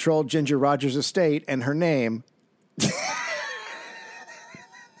partly controlled Ginger Rogers' estate and her name.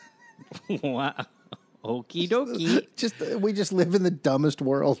 Wow. Okie dokie. We just live in the dumbest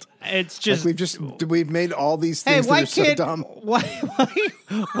world. It's just we've made all these things that are so dumb.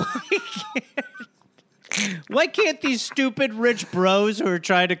 Why can't these stupid rich bros who are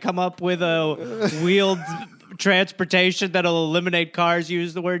trying to come up with a wheeled transportation that'll eliminate cars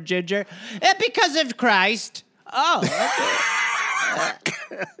use the word ginger? Because of Christ. Oh.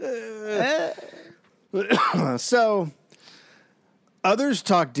 Okay. So others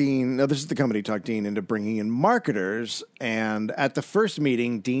at the company talked Dean into bringing in marketers. And at the first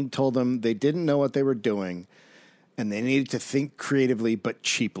meeting, Dean told them they didn't know what they were doing and they needed to think creatively but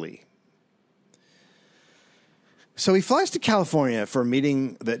cheaply. So he flies to California for a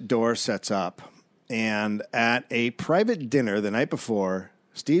meeting that Dorr sets up. And at a private dinner the night before,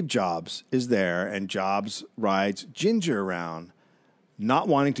 Steve Jobs is there and Jobs rides Ginger around, not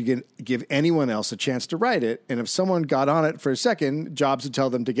wanting to give anyone else a chance to ride it. And if someone got on it for a second, Jobs would tell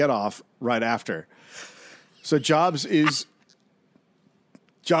them to get off right after. So Jobs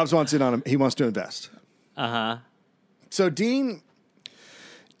wants in on him. He wants to invest. Uh-huh. So Dean's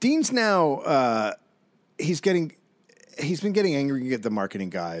now, he's been getting angry at the marketing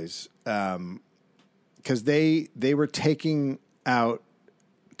guys because they were taking out,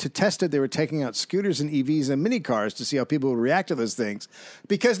 to test it, they were taking out scooters and EVs and mini cars to see how people would react to those things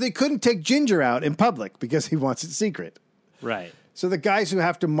because they couldn't take Ginger out in public because he wants it secret. Right. So the guys who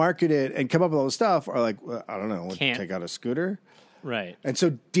have to market it and come up with all the stuff are like, well, I don't know, take out a scooter? Right. And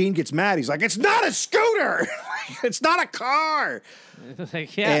so Dean gets mad. He's like, it's not a scooter. It's not a car.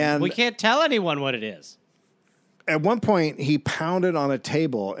 And we can't tell anyone what it is. At one point, he pounded on a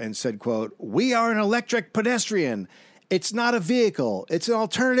table and said, quote, "We are an electric pedestrian. It's not a vehicle. It's an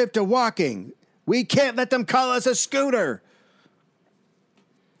alternative to walking. We can't let them call us a scooter."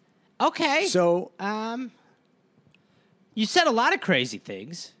 Okay. So, you said a lot of crazy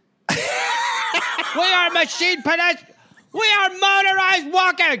things. We are machine pedestrians. We are motorized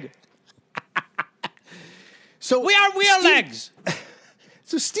walking. So we are wheel legs.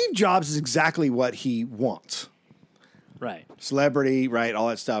 So Steve Jobs is exactly what he wants. Right. Celebrity, right, all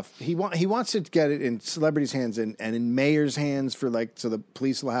that stuff. He wants to get it in celebrities' hands and in mayors' hands so the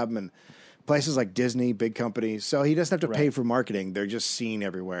police will have them in places like Disney, big companies. So he doesn't have to pay for marketing. They're just seen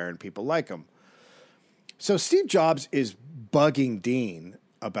everywhere and people like them. So Steve Jobs is bugging Dean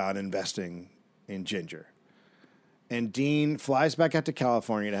about investing in Ginger. And Dean flies back out to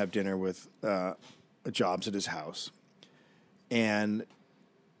California to have dinner with Jobs at his house. And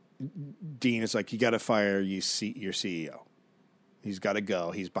Dean is like, you got to fire your CEO. He's got to go.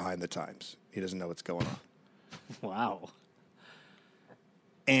 He's behind the times. He doesn't know what's going on. Wow.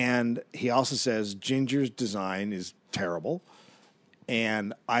 And he also says Ginger's design is terrible,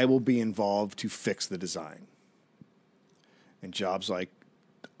 and I will be involved to fix the design. And Jobs like,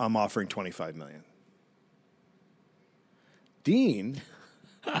 I'm offering $25 million. Dean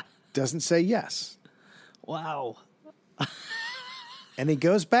doesn't say yes. Wow. And he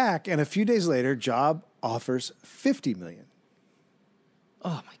goes back, and a few days later, Jobs offers $50 million.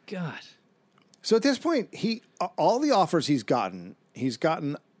 Oh my God. So at this point, all the offers he's gotten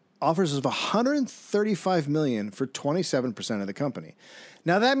offers of $135 million for 27% of the company.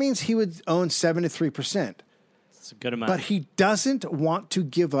 Now that means he would own 73%. That's a good amount. But he doesn't want to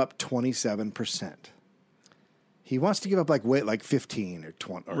give up 27%. He wants to give up like 15 or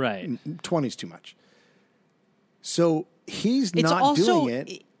 20. Or right. 20 is too much. So he's not doing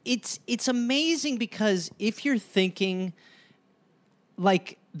it. It's amazing because if you're thinking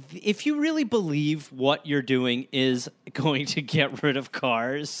like, if you really believe what you're doing is going to get rid of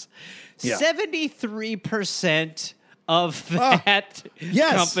cars, 73% of that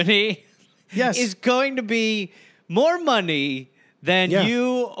company is going to be more money than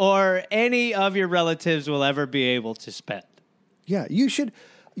you or any of your relatives will ever be able to spend. Yeah, you should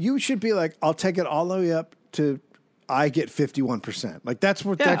be like, I'll take it all the way up to I get 51%. Like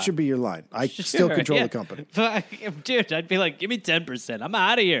that should be your line. I still control the company. Dude, I'd be like, give me 10%. I'm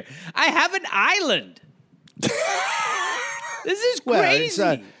out of here. I have an island. This is crazy.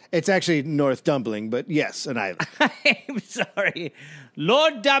 Well, it's actually North Dumpling, but yes, an island. I'm sorry.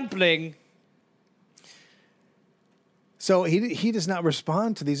 Lord Dumpling. So he does not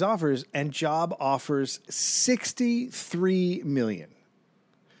respond to these offers, and Job offers $63 million.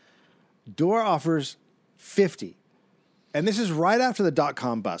 Door offers $50. And this is right after the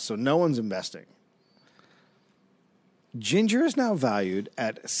dot-com bust, so no one's investing. Ginger is now valued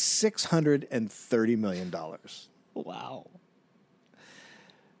at $630 million. Wow.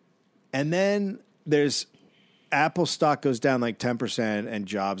 And then there's Apple stock goes down like 10%, and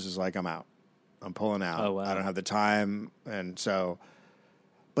Jobs is like, I'm out. I'm pulling out. Oh, wow. I don't have the time. And so,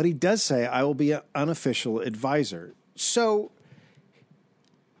 but he does say, I will be an unofficial advisor. So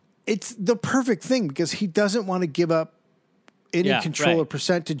it's the perfect thing because he doesn't want to give up any control or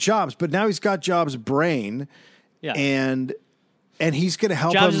percent to Jobs, but now he's got Jobs' brain, and he's going to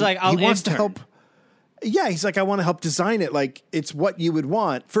help Jobs him. Is like, I'll he wants to help. Yeah, he's like, I want to help design it like it's what you would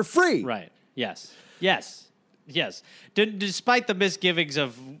want for free. Right. Yes. Despite the misgivings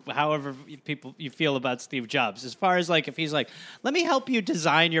of however you feel about Steve Jobs, as far as like if he's like, let me help you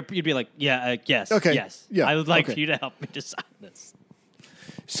design you'd be like, yes, okay, yes, yeah, I would like for you to help me design this.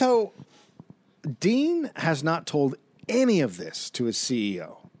 So Dean has not told any of this to his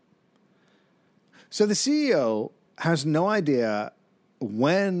CEO. So the CEO has no idea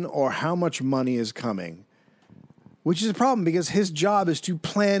when or how much money is coming, which is a problem because his job is to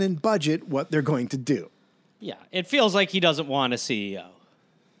plan and budget what they're going to do. Yeah, it feels like he doesn't want a CEO.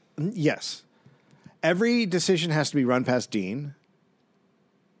 Yes. Every decision has to be run past Dean.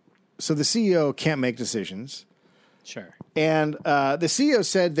 So the CEO can't make decisions. Sure. And the CEO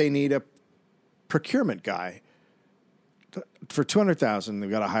said they need a procurement guy. For $200,000, they've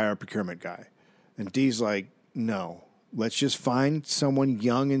got to hire a procurement guy. And Dee's like, no, let's just find someone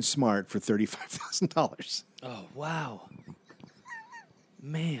young and smart for $35,000. Oh, wow.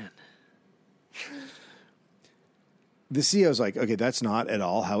 Man. The CEO's like, okay, that's not at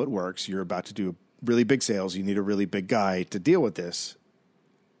all how it works. You're about to do really big sales. You need a really big guy to deal with this.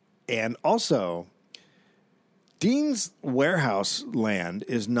 And also, Dean's warehouse land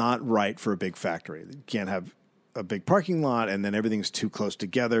is not right for a big factory. You can't have a big parking lot, and then everything's too close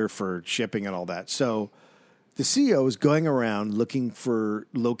together for shipping and all that. So the CEO is going around looking for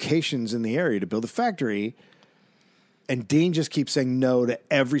locations in the area to build a factory, and Dean just keeps saying no to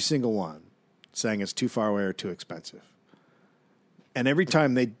every single one, saying it's too far away or too expensive. And every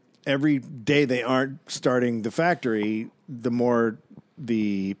day they aren't starting the factory, the more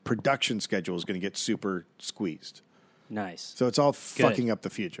the production schedule is going to get super squeezed. Nice. So it's all fucking up the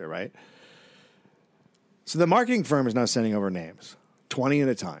future, right? So the marketing firm is now sending over names, 20 at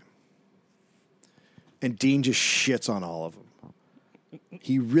a time. And Dean just shits on all of them.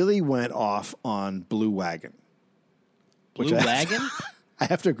 He really went off on Blue Wagon. Blue Wagon? I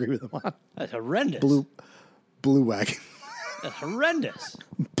have to agree with him on. That's horrendous. Blue Wagon. That's horrendous.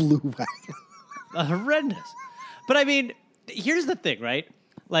 Blue Wagon. Horrendous. But I mean, here's the thing, right?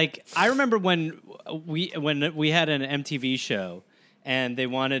 Like, I remember when we had an MTV show and they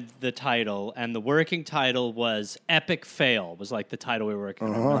wanted the title, and the working title was Epic Fail, was like the title we were working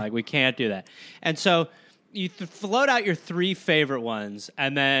on. We're like, we can't do that. And so you float out your 3 favorite ones,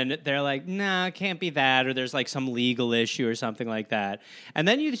 and then they're like, nah, it can't be that, or there's like some legal issue or something like that. And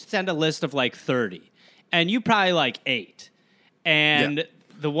then you send a list of like 30, and you probably like 8. And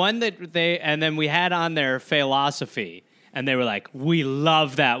the one that and then we had on there Failosophy. And they were like, we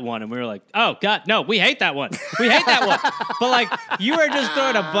love that one. And we were like, oh, God, no, we hate that one. We hate that one. But, like, you are just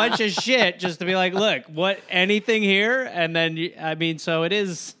throwing a bunch of shit just to be like, look, anything here? And then, so it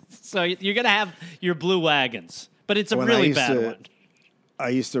is. So you're going to have your blue wagons. But it's a really bad one. I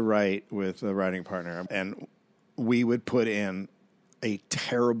used to write with a writing partner, and we would put in a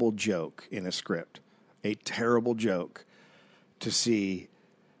terrible joke in a script, a terrible joke to see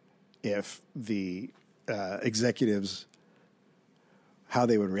if the executives, how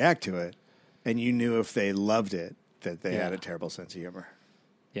they would react to it, and you knew if they loved it that they had a terrible sense of humor.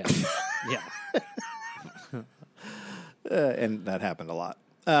 Yeah, yeah. And that happened a lot.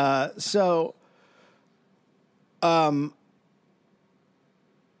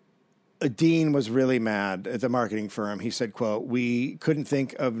 Dean was really mad at the marketing firm. He said, quote, "We couldn't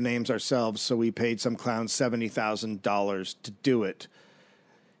think of names ourselves, so we paid some clown $70,000 to do it."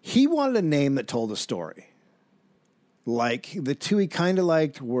 He wanted a name that told a story. Like, the two he kind of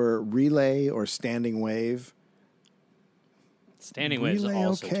liked were Relay or Standing Wave. Standing Wave is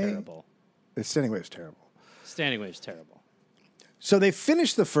also terrible. Standing Wave's terrible. Standing Wave's terrible. So they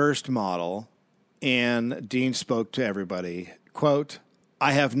finished the first model, and Dean spoke to everybody. Quote,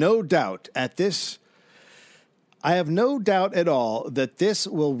 I have no doubt at all that this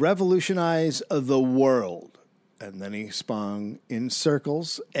will revolutionize the world. And then he spun in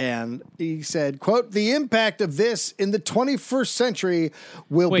circles, and he said, quote, the impact of this in the 21st century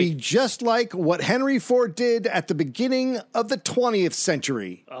will be just like what Henry Ford did at the beginning of the 20th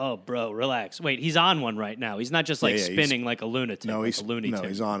century. Oh, bro, relax. Wait, he's on one right now. He's not just spinning like a lunatic. No, like a Looney Tune.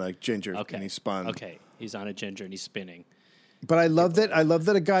 He's on a ginger, and he spun. Okay, he's on a ginger, and he's spinning. But I love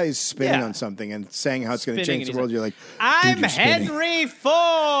that a guy is spinning on something and saying how it's going to change the world. You're like, I'm Henry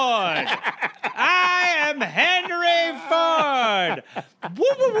Ford. I am Henry Ford.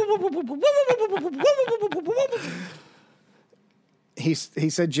 He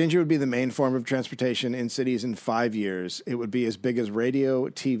said ginger would be the main form of transportation in cities in 5 years. It would be as big as radio,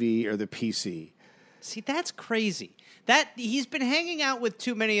 TV, or the PC. See, that's crazy. That he's been hanging out with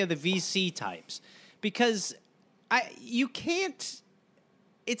too many of the VC types because I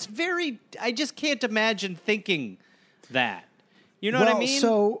just can't imagine thinking that. You know what I mean?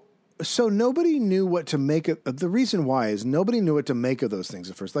 So nobody knew what to make of. The reason why is nobody knew what to make of those things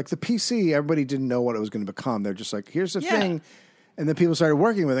at first. Like the PC, everybody didn't know what it was going to become. They're just like, here's the thing. And then people started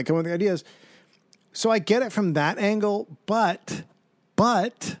working with it, coming up with ideas. So I get it from that angle, but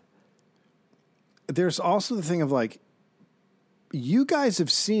there's also the thing of like, you guys have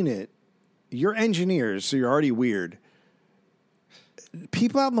seen it. You're engineers, so you're already weird.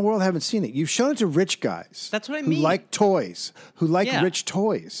 People out in the world haven't seen it. You've shown it to rich guys. That's what I mean. Who like toys, who like rich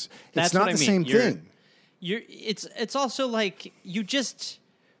toys. It's not the same thing. It's also like you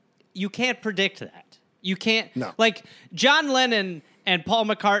can't predict that. You can't. No. Like John Lennon and Paul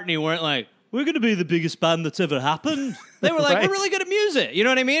McCartney weren't like, we're going to be the biggest band that's ever happened. They were like, Right. We're really good at music. You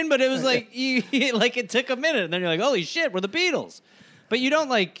know what I mean? But it was like, it took a minute, and then you're like, holy shit, we're the Beatles. But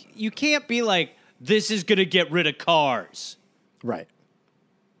you can't be like, this is going to get rid of cars. Right.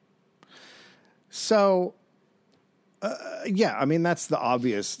 So, I mean, that's the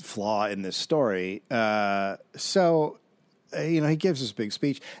obvious flaw in this story. He gives this big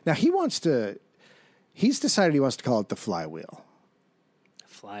speech. Now, he's decided he wants to call it the flywheel.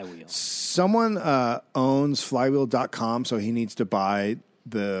 Flywheel. Someone owns flywheel.com, so he needs to buy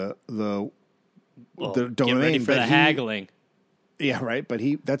the domain. Get ready for the haggling. Yeah, right. But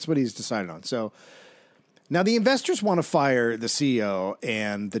that's what he's decided on. So now the investors want to fire the CEO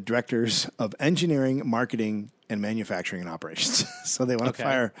and the directors of engineering, marketing, and manufacturing and operations. So they want to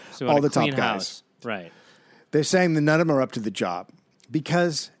fire all the top guys. House. Right. They're saying that none of them are up to the job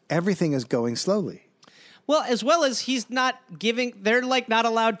because everything is going slowly. Well, as well as they're like not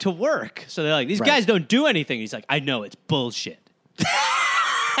allowed to work. So they're like, these guys don't do anything. He's like, I know, it's bullshit.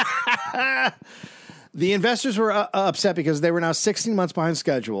 The investors were upset because they were now 16 months behind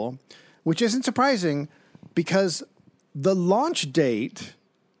schedule, which isn't surprising because the launch date,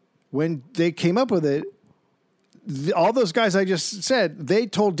 when they came up with it, all those guys I just said, they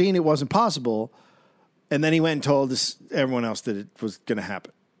told Dean it wasn't possible, and then he went and told everyone else that it was going to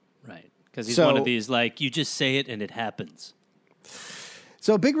happen. Right, because he's one of these, like, you just say it and it happens.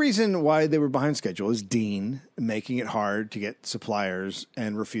 So a big reason why they were behind schedule is Dean making it hard to get suppliers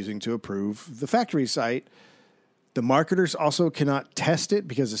and refusing to approve the factory site. The marketers also cannot test it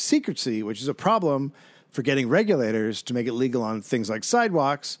because of secrecy, which is a problem for getting regulators to make it legal on things like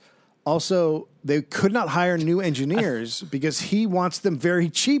sidewalks. Also, they could not hire new engineers because he wants them very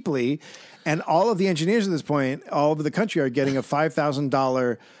cheaply. And all of the engineers at this point, all over the country, are getting a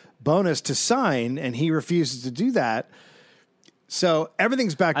 $5,000 bonus to sign, and he refuses to do that. So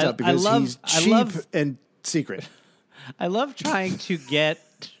everything's backed up because he's cheap and secret. I love trying to get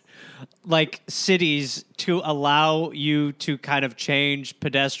like cities to allow you to kind of change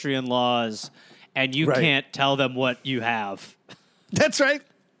pedestrian laws, and you can't tell them what you have. That's right.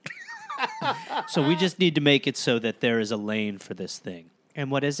 So we just need to make it so that there is a lane for this thing.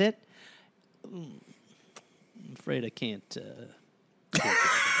 And what is it? I'm afraid I can't.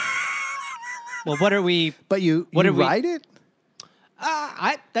 Well, what are we? But you ride it?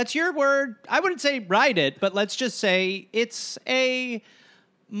 That's your word. I wouldn't say ride it, but let's just say it's a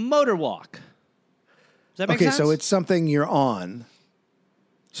motor walk. Does that make sense? Okay, so it's something you're on.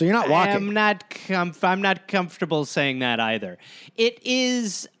 So you're not walking. I'm not comfortable saying that either. It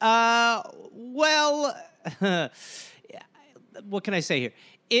is well. What can I say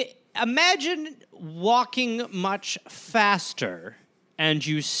here? Imagine walking much faster and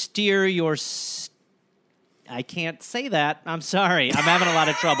you steer your. I can't say that. I'm sorry. I'm having a lot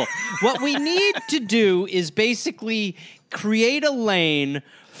of trouble. What we need to do is basically create a lane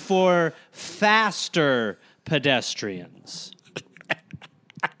for faster pedestrians.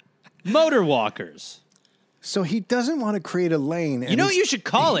 Motor walkers. So he doesn't want to create a lane. You know what you should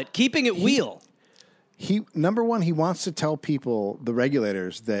call it? Keeping it wheel. Number one, he wants to tell people, the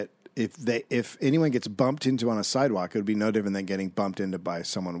regulators, that if anyone gets bumped into on a sidewalk, it would be no different than getting bumped into by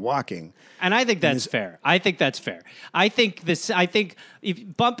someone walking. And I think that's fair. I think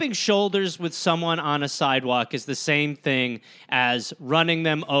if bumping shoulders with someone on a sidewalk is the same thing as running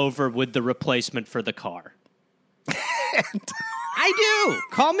them over with the replacement for the car. I do.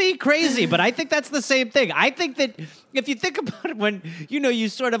 Call me crazy, but I think that's the same thing. I think that if you think about it, when you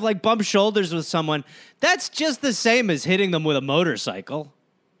sort of like bump shoulders with someone, that's just the same as hitting them with a motorcycle.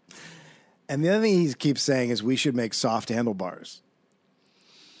 And the other thing he keeps saying is we should make soft handlebars.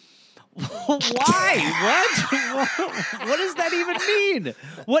 Why? What? What does that even mean?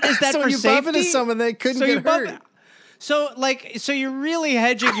 What is that so for you safety? bump into someone, they couldn't get hurt. So you're really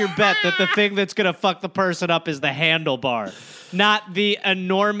hedging your bet that the thing that's going to fuck the person up is the handlebar, not the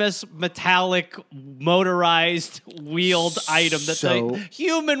enormous metallic motorized wheeled item that the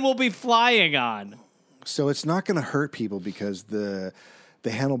human will be flying on. So it's not going to hurt people because the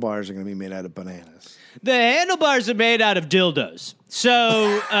handlebars are going to be made out of bananas. The handlebars are made out of dildos.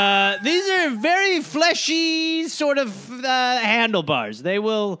 So these are very fleshy sort of handlebars. They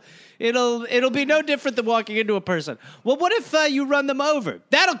will... It'll be no different than walking into a person. Well, what if you run them over?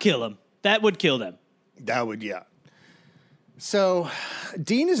 That'll kill them. That would kill them. That would, yeah. So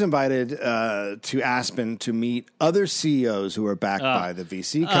Dean is invited to Aspen to meet other CEOs who are backed by the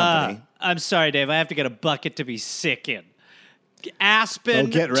VC company. I'm sorry, Dave. I have to get a bucket to be sick in. Aspen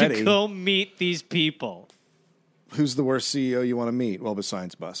get ready. to go meet these people. Who's the worst CEO you want to meet? Well,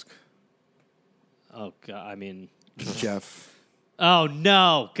 besides Busk. Oh, God. I mean... Jeff... Oh,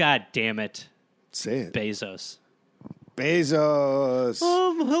 no. God damn it. Say it. Bezos. Hello.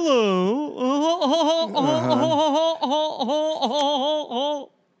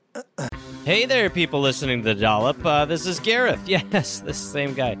 Hey there, people listening to the Dollop. This is Gareth. Yes, this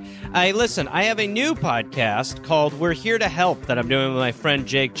same guy. Listen, I have a new podcast called We're Here to Help that I'm doing with my friend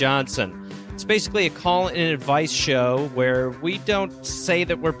Jake Johnson. It's basically a call and advice show where we don't say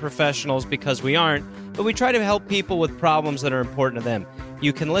that we're professionals because we aren't, but we try to help people with problems that are important to them.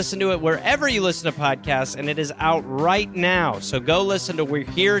 You can listen to it wherever you listen to podcasts, and it is out right now. So go listen to We're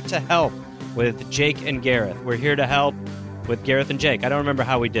Here to Help with Jake and Gareth. We're Here to Help with Gareth and Jake. I don't remember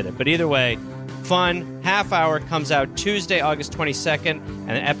how we did it, but either way, fun, half hour, comes out Tuesday, August 22nd, and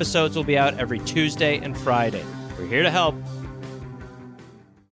the episodes will be out every Tuesday and Friday. We're here to help.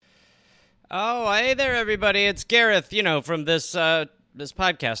 Oh, hey there, everybody. It's Gareth, from this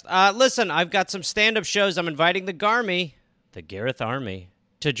podcast. Listen, I've got some stand-up shows I'm inviting the Gareth Army,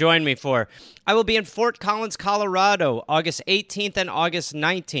 to join me for. I will be in Fort Collins, Colorado, August 18th and August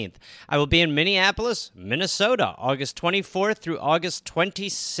 19th. I will be in Minneapolis, Minnesota, August 24th through August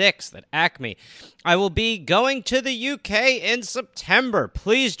 26th at Acme. I will be going to the UK in September.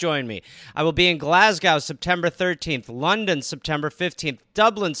 Please join me. I will be in Glasgow, September 13th, London, September 15th,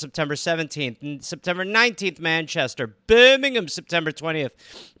 Dublin, September 17th, and September 19th, Manchester, Birmingham, September 20th,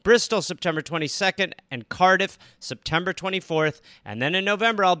 Bristol, September 22nd, and Cardiff, September 24th. And then in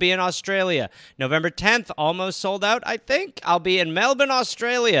November, I'll be in Australia. November 10th, almost sold out, I think. I'll be in Melbourne,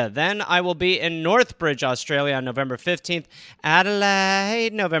 Australia. Then I will be in Northbridge, Australia on November 15th.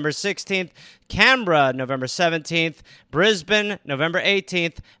 Adelaide, November 16th. Canberra, November 17th. Brisbane, November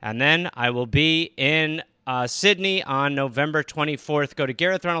 18th. And then I will be in Sydney on November 24th. Go to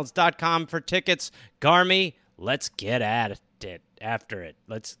GarethReynolds.com for tickets. Garmy, let's get at it after it.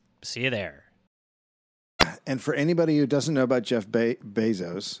 Let's see you there. And for anybody who doesn't know about Jeff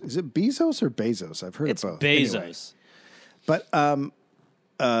Bezos, is it Bezos or Bezos? I've heard it's of both. Bezos. Anyway. But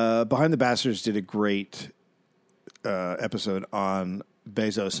Behind the Bastards did a great episode on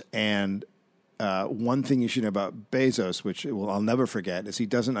Bezos, and one thing you should know about Bezos, which I'll never forget, is he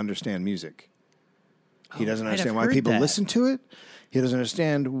doesn't understand music. He doesn't understand why people listen to it. He doesn't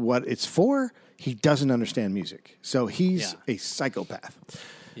understand what it's for. He doesn't understand music. So he's a psychopath.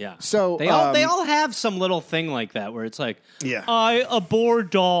 Yeah. So they all have some little thing like that where it's like, I abhor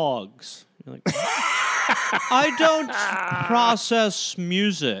dogs. You're like, I don't process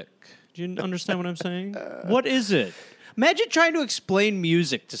music. Do you understand what I'm saying? What is it? Imagine trying to explain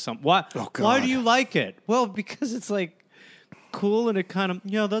music to someone. Why? Oh, God. Why do you like it? Well, because it's like cool and it kind of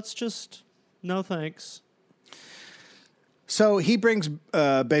that's just no thanks. So he brings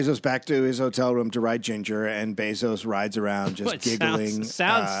Bezos back to his hotel room to ride Ginger, and Bezos rides around just giggling.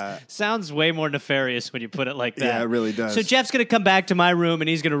 Sounds way more nefarious when you put it like that. Yeah, it really does. So Jeff's going to come back to my room and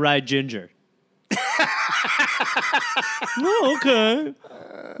he's going to ride Ginger. Oh, okay.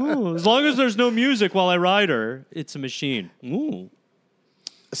 Oh, as long as there's no music while I ride her, it's a machine. Ooh.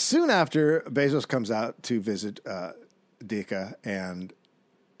 Soon after, Bezos comes out to visit Dika, and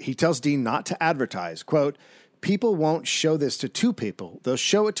he tells Dean not to advertise. Quote, people won't show this to 2 people. They'll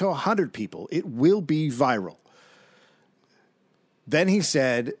show it to 100 people. It will be viral. Then he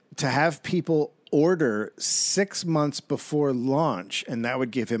said to have people order 6 months before launch, and that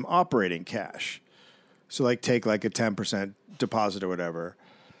would give him operating cash. So like take like a 10% deposit or whatever.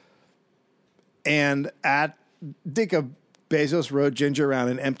 And at Dika, Bezos rode Ginger around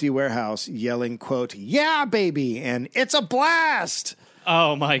an empty warehouse yelling, quote, yeah, baby, and it's a blast.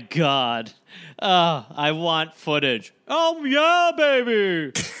 Oh, my God. I want footage. Oh, yeah,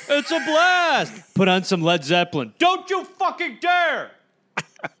 baby. It's a blast. Put on some Led Zeppelin. Don't you fucking dare.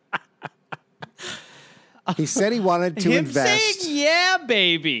 He said he wanted to Him invest. saying, yeah,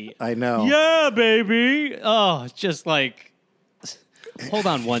 baby. I know. Yeah, baby. Oh, it's just like, hold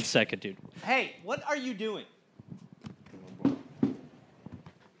on 1 second, dude. Hey, what are you doing?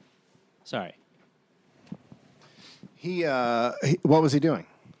 Sorry. What was he doing?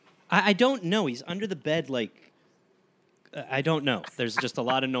 I don't know. He's under the bed, like, I don't know. There's just a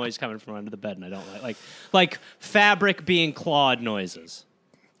lot of noise coming from under the bed, and I don't like fabric being clawed noises.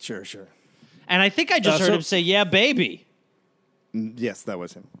 Sure. And I think I just heard him say, yeah, baby. Yes, that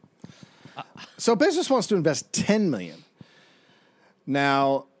was him. So Bezos wants to invest $10 million.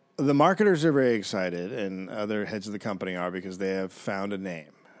 Now, the marketers are very excited, and other heads of the company are, because they have found a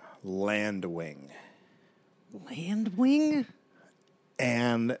name, Landwing. Landwing?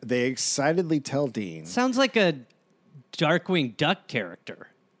 And they excitedly tell Dean. Sounds like a Darkwing Duck character.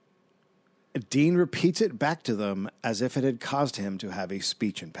 Dean repeats it back to them as if it had caused him to have a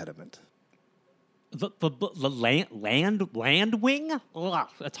speech impediment. The Landwing? Ugh,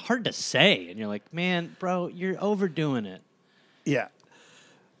 that's hard to say. And you're like, man, bro, you're overdoing it. Yeah.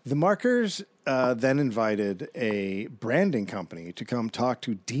 The markers then invited a branding company to come talk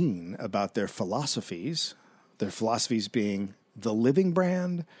to Dean about their philosophies being the living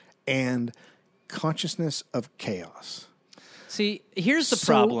brand and consciousness of chaos. See, here's the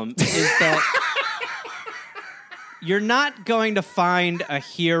problem, is that you're not going to find a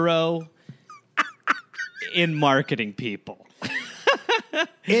hero in marketing people.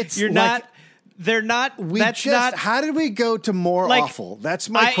 It's you're like, not. They're not. That's not. How did we go to more like, awful? That's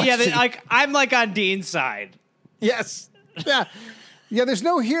my question. Yeah, I'm like on Dean's side. Yes. Yeah. Yeah. There's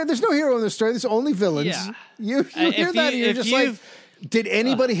no hero in the story. There's only villains. Yeah. You hear that, and you're just like, did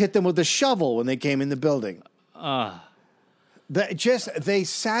anybody hit them with a shovel when they came in the building? They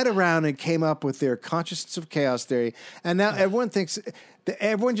sat around and came up with their consciousness of chaos theory, and now everyone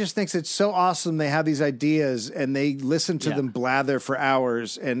just thinks it's so awesome. They have these ideas, and they listen to them blather for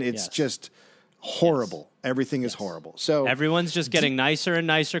hours, and it's just horrible. Yes. Everything is horrible. So everyone's just getting nicer and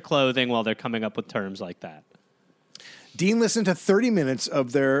nicer clothing while they're coming up with terms like that. Dean listened to 30 minutes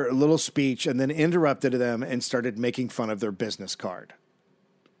of their little speech and then interrupted them and started making fun of their business card.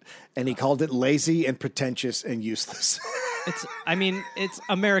 And he called it lazy and pretentious and useless. It's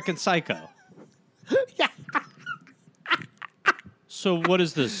American Psycho. Yeah. So what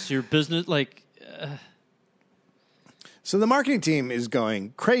is this? Your business, like... So the marketing team is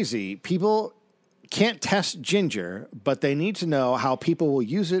going crazy. People can't test Ginger, but they need to know how people will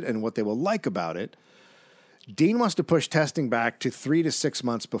use it and what they will like about it. Dean wants to push testing back to 3 to 6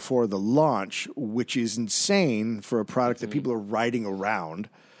 months before the launch, which is insane for a product that people are riding around.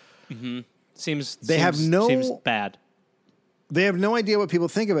 Mm-hmm. Seems bad. They have no idea what people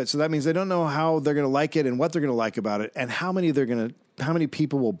think of it, so that means they don't know how they're going to like it and what they're going to like about it, and how many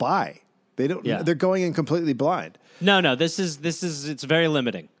people will buy. They don't. Yeah. They're going in completely blind. No. This is it's very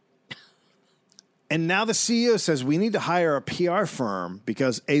limiting. And now the CEO says we need to hire a PR firm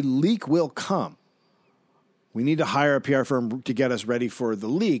because a leak will come. We need to hire a PR firm to get us ready for the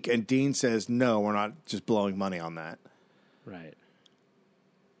leak. And Dean says, no, we're not just blowing money on that. Right.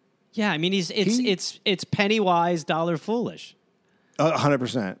 Yeah, I mean, it's penny wise, dollar foolish.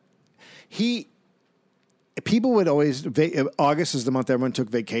 100%. People would always, August is the month everyone took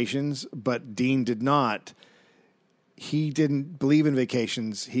vacations, but Dean did not. He didn't believe in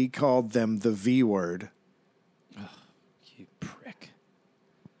vacations. He called them the V word. Oh, you prick.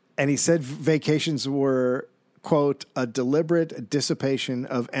 And he said vacations were quote, a deliberate dissipation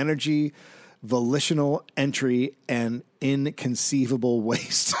of energy, volitional entry, and inconceivable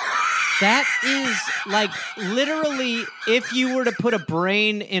waste. That is like literally if you were to put a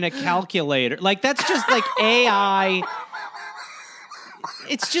brain in a calculator. Like that's just like AI.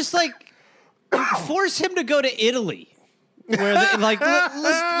 It's just like force him to go to Italy, where like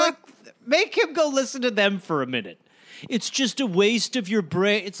make him go listen to them for a minute. It's just a waste of your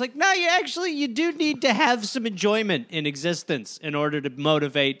brain. It's like, no, you do need to have some enjoyment in existence in order to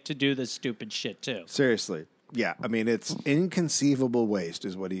motivate to do this stupid shit too. Seriously. Yeah. I mean, it's inconceivable waste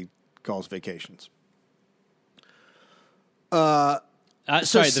is what he calls vacations. Sorry,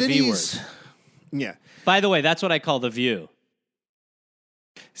 the V word. Yeah. By the way, that's what I call the view.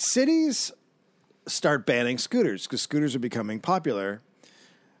 Cities start banning scooters because scooters are becoming popular.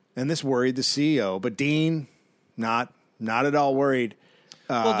 And this worried the CEO. But Dean, not at all worried.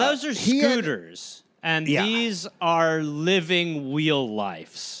 Well, those are scooters. And these are living wheel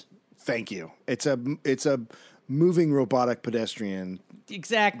lives. Thank you. It's a moving robotic pedestrian.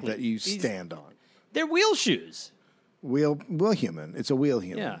 Exactly. That you stand on. They're wheel shoes. Wheel human. It's a wheel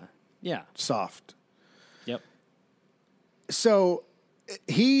human. Yeah. Yeah. Soft. Yep. So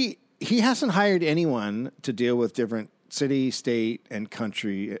he hasn't hired anyone to deal with different city, state, and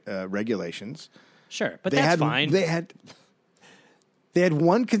country regulations. Sure, but that's fine. They had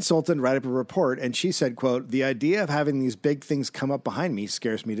one consultant write up a report, and she said, quote, the idea of having these big things come up behind me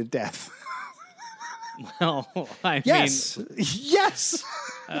scares me to death. Well, Yes.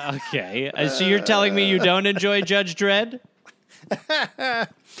 Okay. So you're telling me you don't enjoy Judge Dredd?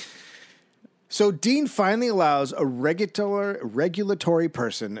 So Dean finally allows a regulatory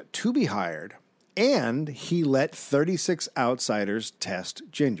person to be hired, and he let 36 outsiders test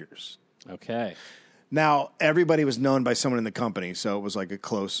gingers. Okay. Now, everybody was known by someone in the company, so it was like a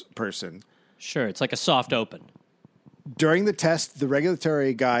close person. Sure, it's like a soft open. During the test, the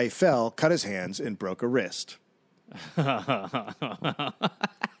regulatory guy fell, cut his hands, and broke a wrist. It's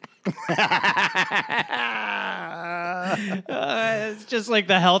just like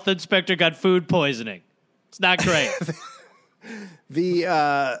the health inspector got food poisoning. It's not great.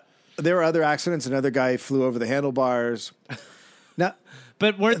 There were other accidents. Another guy flew over the handlebars. Now,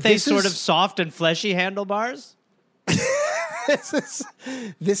 but weren't they sort of soft and fleshy handlebars? This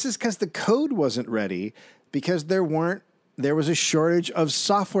is because the code wasn't ready because there was a shortage of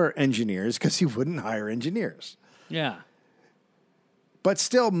software engineers because he wouldn't hire engineers. Yeah. But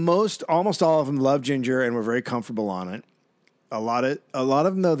still, almost all of them love ginger and were very comfortable on it. A lot of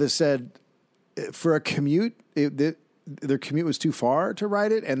them, though, they said for a commute, their commute was too far to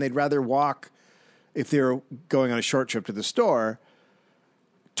ride it, and they'd rather walk if they were going on a short trip to the store.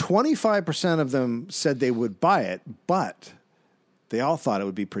 25% of them said they would buy it, but they all thought it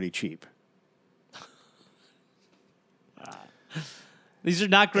would be pretty cheap. These are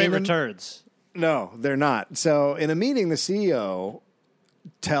not great returns. No, they're not. So in a meeting, the CEO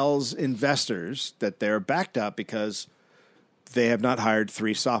tells investors that they're backed up because they have not hired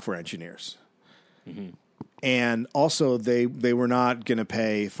 3 software engineers. Mm-hmm. And also they were not going to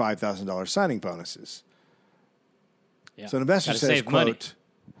pay $5,000 signing bonuses. Yeah. So an investor says, quote,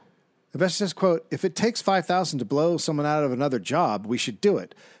 if it takes $5,000 to blow someone out of another job, we should do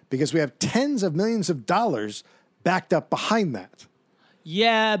it because we have tens of millions of dollars backed up behind that.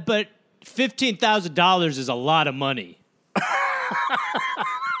 Yeah, but $15,000 is a lot of money.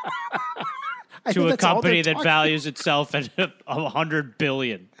 To a company that values itself at $100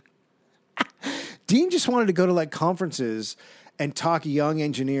 billion. Dean just wanted to go to like conferences and talk young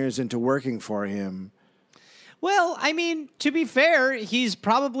engineers into working for him. Well, I mean, to be fair, he's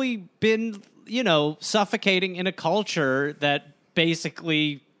probably been, suffocating in a culture that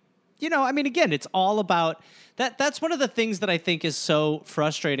basically, I mean, again, it's all about that. That's one of the things that I think is so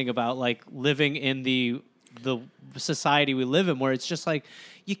frustrating about like living in the society we live in, where it's just like,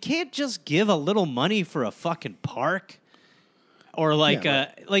 you can't just give a little money for a fucking park or like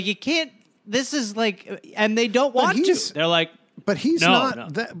like you can't. This is like, and they don't want to. They're like, but he's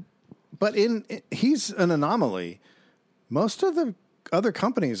not that. But he's an anomaly. Most of the other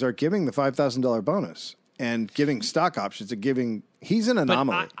companies are giving the $5,000 bonus and giving stock options and he's an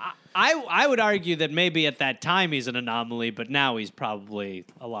anomaly. I would argue that maybe at that time he's an anomaly, but now he's probably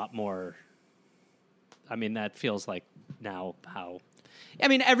a lot more. I mean, that feels like now how. I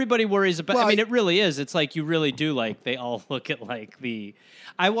mean, everybody worries about. Well, I mean, it really is. It's like you really do like. They all look at like the.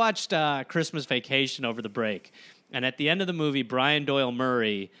 I watched Christmas Vacation over the break, and at the end of the movie, Brian Doyle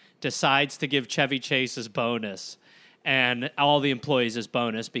Murray decides to give Chevy Chase his bonus and all the employees his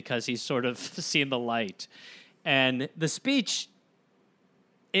bonus because he's sort of seen the light. And the speech,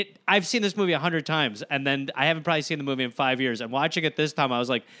 I've seen this movie 100 times, and then I haven't probably seen the movie in 5 years. And watching it this time, I was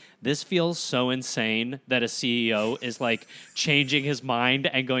like, this feels so insane that a CEO is like changing his mind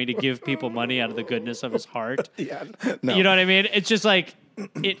and going to give people money out of the goodness of his heart. Yeah, no. You know what I mean? It's just like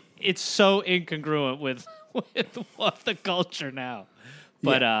it's so incongruent with the culture now.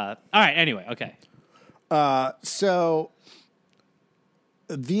 But all right, anyway, okay. So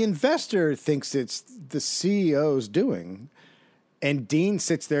the investor thinks it's the CEO's doing, and Dean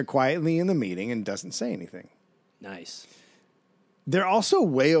sits there quietly in the meeting and doesn't say anything. Nice. They're also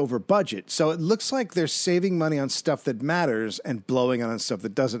way over budget, so it looks like they're saving money on stuff that matters and blowing on stuff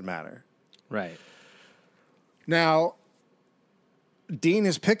that doesn't matter. Right. Now, Dean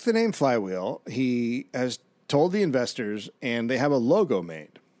has picked the name Flywheel. He has told the investors, and they have a logo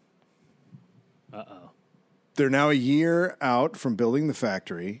made. Uh-oh. They're now a year out from building the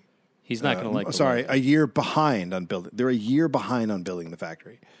factory. He's not going to like the Sorry, logo. a year behind on building. They're a year behind on building the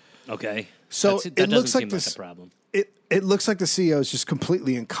factory. Okay. So that it doesn't looks like seem this. like a problem. It looks like the CEO is just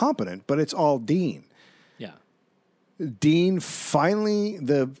completely incompetent, but it's all Dean. Yeah. Dean finally in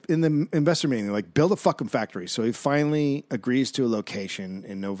the investor meeting, they're like, build a fucking factory. So he finally agrees to a location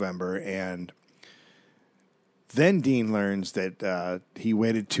in November, and then Dean learns that he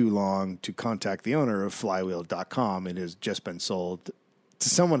waited too long to contact the owner of Flywheel.com. It has just been sold to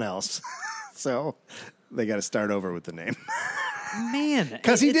someone else. So they got to start over with the name. Man,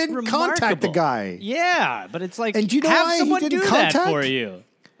 Because he didn't contact the guy. Yeah, but it's like, And do you know have why he someone didn't do that contact? for you.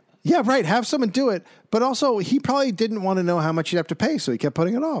 Yeah, right. Have someone do it. But also, he probably didn't want to know how much he'd have to pay, so he kept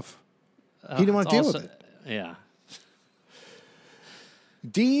putting it off. He didn't want to deal with it. Yeah.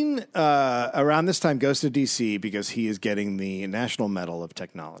 Dean, around this time, goes to D.C. because he is getting the National Medal of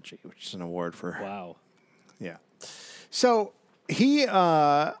Technology, which is an award for... Wow. Yeah. So he,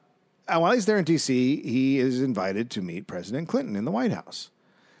 while he's there in D.C., he is invited to meet President Clinton in the White House.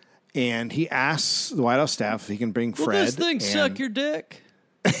 And he asks the White House staff if he can bring Fred. Will this thing and- suck your dick?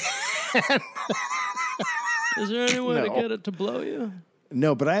 Is there any way to No. get it to blow you?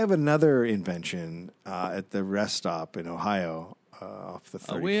 No, but I have another invention at the rest stop in Ohio off the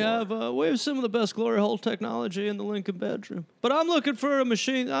 34. We have some of the best glory hole technology in the Lincoln bedroom. But I'm looking for a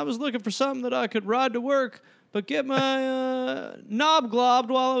machine. I was looking for something that I could ride to work, but get my knob globbed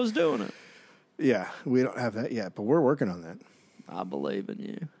while I was doing it. Yeah, we don't have that yet, but we're working on that. I believe in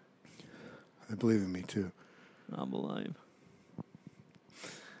you. I believe in me, too. I believe.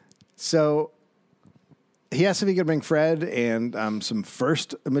 So he asked if he could bring Fred and some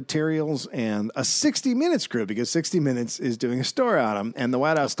first materials and a 60 Minutes crew because 60 Minutes is doing a story on him. And the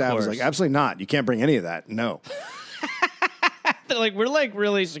White House staff was course. like, absolutely not. You can't bring any of that. No. They're like, we're like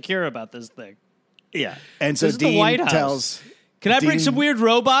really secure about this thing. Yeah. And so This is the Dean White House. tells... Can I bring Dean- some weird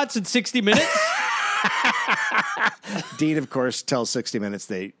robots in 60 minutes? Dean, of course, tells 60 Minutes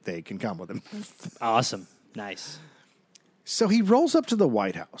they can come with him. Awesome. Nice. So he rolls up to the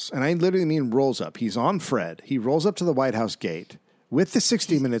White House, and I literally mean rolls up. He's on Fred. He rolls up to the White House gate with the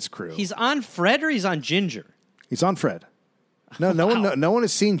 60 Minutes crew. He's on Fred or he's on Ginger? He's on Fred. No, no one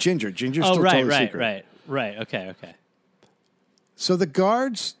has seen Ginger. Ginger's still totally secret. Right. Okay. So the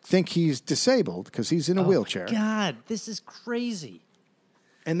guards think he's disabled because he's in a wheelchair. God, this is crazy.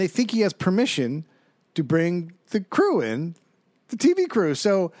 And they think he has permission to bring the crew in, the TV crew.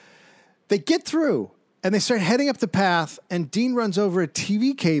 So they get through, and they start heading up the path, and Dean runs over a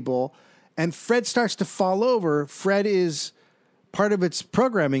TV cable, and Fred starts to fall over. Fred is... Part of its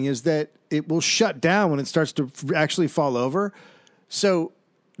programming is that it will shut down when it starts to actually fall over. So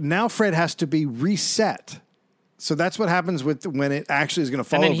now Fred has to be reset. So that's what happens with when it actually is going to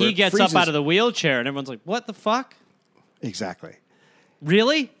fall over. And then he It gets freezes. up out of the wheelchair, and everyone's like, what the fuck? Exactly.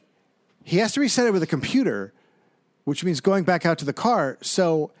 Really? He has to reset it with a computer, which means going back out to the car.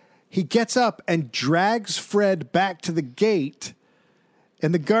 So he gets up and drags Fred back to the gate,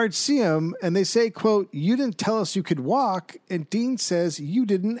 and the guards see him, and they say, quote, "You didn't tell us you could walk," and Dean says, "You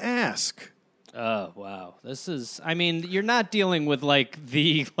didn't ask." Oh, wow. This is, I mean, you're not dealing with, like,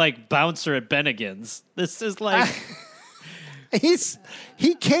 the, like, bouncer at Bennigan's. This is, like...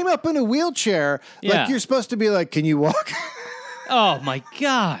 He came up in a wheelchair. Yeah. Like you're supposed to be like, "Can you walk?" Oh, my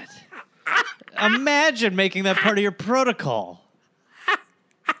God. Imagine making that part of your protocol.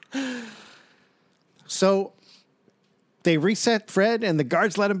 So they reset Fred, and the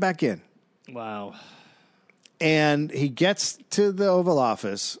guards let him back in. Wow. And he gets to the Oval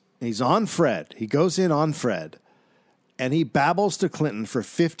Office. He's on Fred. He goes in on Fred, and he babbles to Clinton for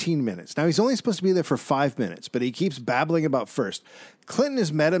 15 minutes. Now, he's only supposed to be there for 5 minutes, but he keeps babbling about first. Clinton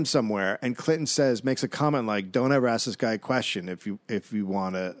has met him somewhere, and Clinton makes a comment like, "Don't ever ask this guy a question if you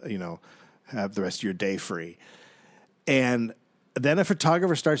want to, have the rest of your day free." And Then a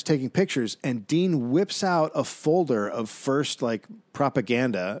photographer starts taking pictures, and Dean whips out a folder of first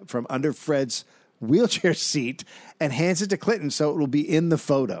propaganda from under Fred's wheelchair seat and hands it to Clinton so it will be in the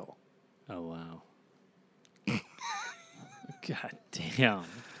photo. Oh, wow. God damn.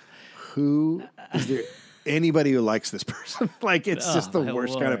 Who is there anybody who likes this person? It's just the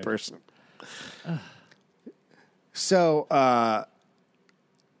worst kind of person. So,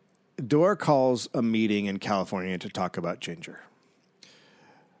 Dora calls a meeting in California to talk about Ginger.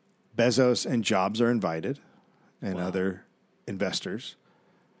 Bezos and Jobs are invited, and other investors.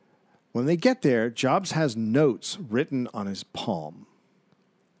 When they get there, Jobs has notes written on his palm.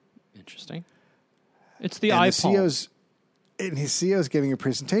 Interesting. It's the iPalm. And his CEO is giving a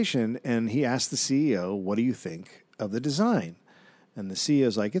presentation, and he asks the CEO, "What do you think of the design?" And the CEO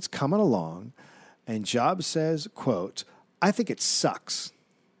is like, "It's coming along." And Jobs says, quote, "I think it sucks."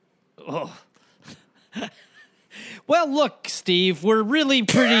 Oh. Well, look, Steve, we're really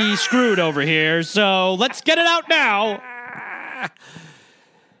pretty screwed over here, so let's get it out now.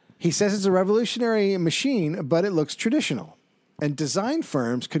 He says it's a revolutionary machine, but it looks traditional. And design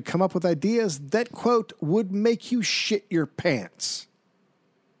firms could come up with ideas that, quote, would make you shit your pants.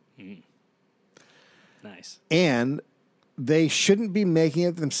 Nice. And they shouldn't be making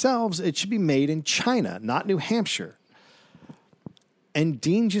it themselves. It should be made in China, not New Hampshire. And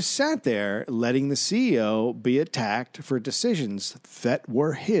Dean just sat there letting the CEO be attacked for decisions that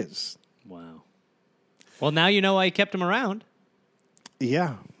were his. Wow. Well, now you know why he kept him around.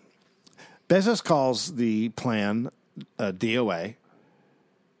 Yeah. Bezos calls the plan DOA.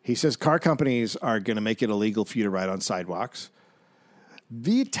 He says car companies are going to make it illegal for you to ride on sidewalks.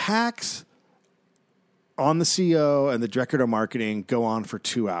 The attacks on the CEO and the director of marketing go on for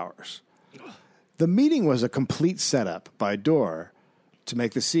 2 hours. The meeting was a complete setup by Dora to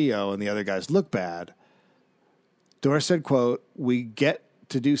make the CEO and the other guys look bad. Dora said, quote, "We get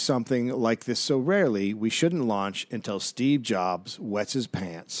to do something like this so rarely, we shouldn't launch until Steve Jobs wets his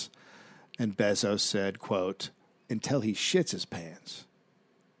pants." And Bezos said, quote, "Until he shits his pants."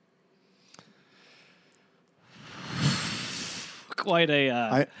 Quite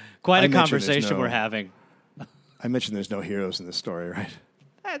a conversation we're having. I mentioned there's no heroes in this story, right?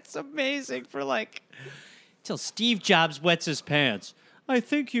 That's amazing for till Steve Jobs wets his pants. I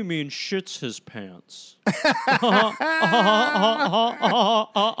think you mean shits his pants.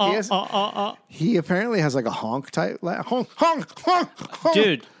 He apparently has a honk type laugh. Honk, honk, honk, honk.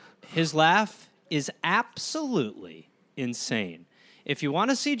 Dude, his laugh is absolutely insane. If you want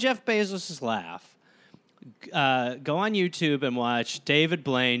to see Jeff Bezos' laugh, go on YouTube and watch David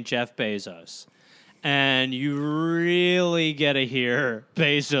Blaine, Jeff Bezos. And you really get to hear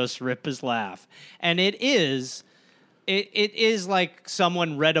Bezos rip his laugh. And it is like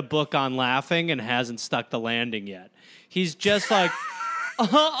someone read a book on laughing and hasn't stuck the landing yet. He's just like,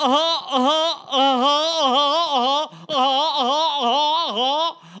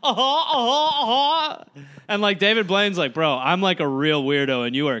 and David Blaine's like, "Bro, I'm like a real weirdo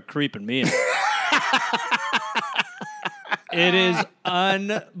and you are creeping me out." It is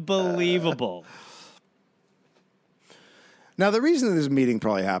unbelievable. Now, the reason this meeting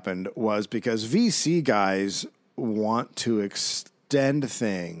probably happened was because VC guys want to extend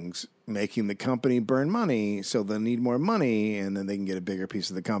things, making the company burn money, so they'll need more money, and then they can get a bigger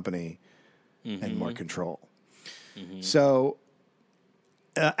piece of the company and more control. So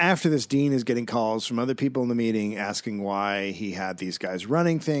after this, Dean is getting calls from other people in the meeting asking why he had these guys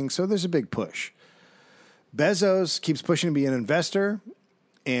running things, so there's a big push. Bezos keeps pushing to be an investor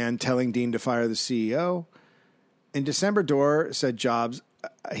and telling Dean to fire the CEO. In December, Dora said Jobs,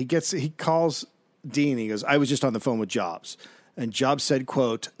 he calls Dean, he goes, "I was just on the phone with Jobs." And Jobs said,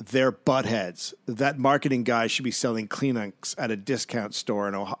 quote, "They're buttheads. That marketing guy should be selling Kleenex at a discount store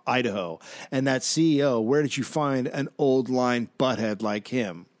in Idaho. And that CEO, where did you find an old line butthead like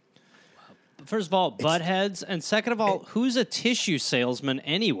him?" First of all, buttheads. And second of all, who's a tissue salesman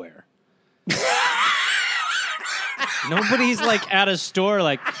anywhere? Nobody's at a store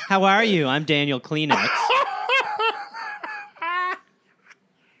 "How are you? I'm Daniel Kleenex."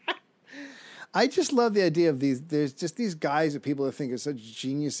 I just love the idea of these. There's just these guys that people think are such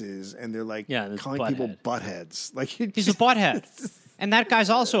geniuses, and they're calling people buttheads. He's a butthead, and that guy's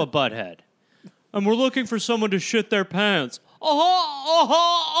also a butthead. And we're looking for someone to shit their pants.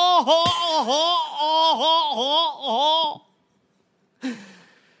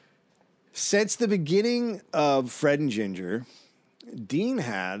 Since the beginning of Fred and Ginger, Dean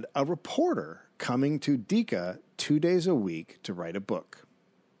had a reporter coming to Dika 2 days a week to write a book.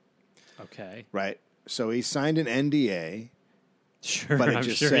 Okay. Right. So he signed an NDA. Sure, but I'm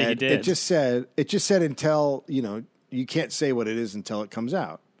sure he did. It just said until, You can't say what it is until it comes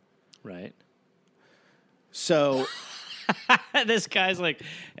out. Right. So This guy's like,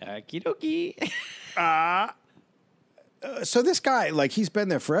 okie dokie. so this guy, like, he's been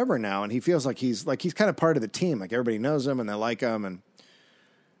there forever now, and he feels like he's kind of part of the team. Like, everybody knows him and they like him.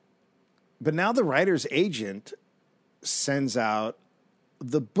 But now the writer's agent sends out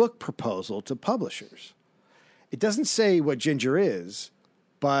the book proposal to publishers. It doesn't say what Ginger is,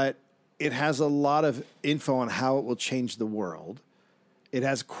 but it has a lot of info on how it will change the world. It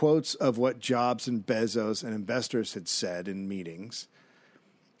has quotes of what Jobs and Bezos and investors had said in meetings.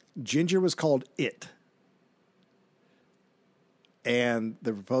 Ginger was called It. And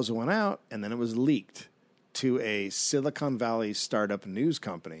the proposal went out, and then it was leaked to a Silicon Valley startup news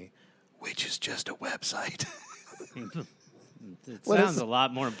company, which is just a website. It sounds a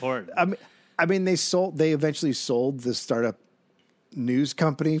lot more important. I mean, they eventually sold the startup news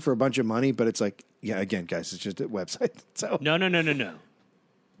company for a bunch of money, but it's like, yeah, again, guys, it's just a website. So No.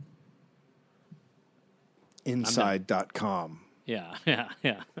 Inside.com. Yeah.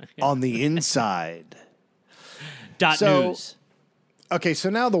 On the inside. .news. Okay, so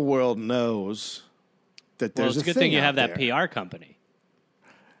now the world knows that Well, there's it's a good thing thing you out have that there. PR company.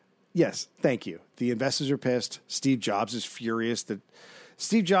 Yes, thank you. The investors are pissed. Steve Jobs is furious that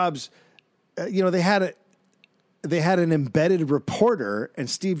Steve Jobs, they had an embedded reporter, and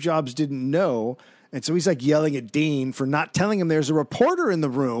Steve Jobs didn't know, and so he's like yelling at Dean for not telling him there's a reporter in the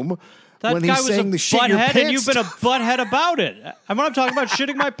room That when guy he's was saying a the shit your butthead, pants. and you've been a butthead about it. I'm talking about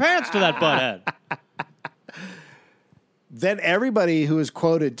shitting my pants to that butthead. Then everybody who is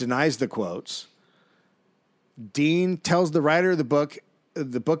quoted denies the quotes. Dean tells the writer of the book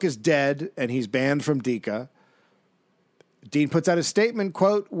is dead and he's banned from Deka. Dean puts out a statement,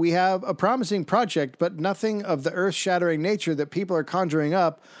 quote, "We have a promising project, but nothing of the earth-shattering nature that people are conjuring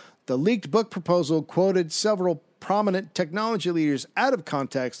up." The leaked book proposal quoted several prominent technology leaders out of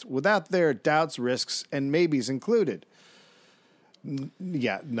context without their doubts, risks, and maybes included.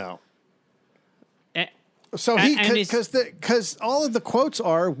 No. So because all of the quotes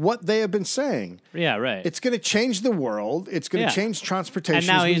are what they have been saying. Yeah, right. It's going to change the world. It's going to change transportation. And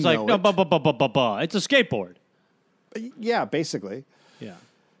now as we he's like, know no, it. it's a skateboard. Yeah, basically. Yeah.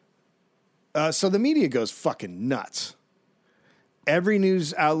 So the media goes fucking nuts. Every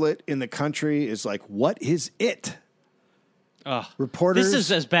news outlet in the country is like, what is it? Reporters. This is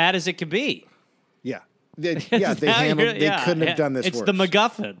as bad as it could be. Yeah. They couldn't have done this It's worse. the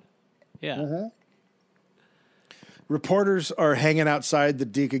MacGuffin. Yeah. Mm-hmm. Reporters are hanging outside the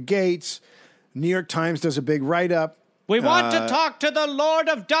Deka gates. New York Times does a big write-up. We want to talk to the Lord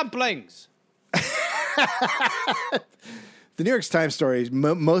of Dumplings. The New York Times story is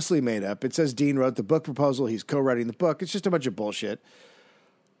mostly made up. It says Dean wrote the book proposal. He's co-writing the book. It's just a bunch of bullshit.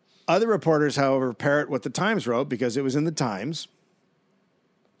 Other reporters, however, parrot what the Times wrote because it was in the Times.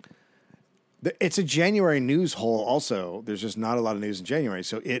 It's a January news hole also. There's just not a lot of news in January,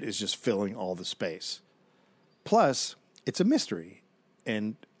 so it is just filling all the space. Plus, it's a mystery,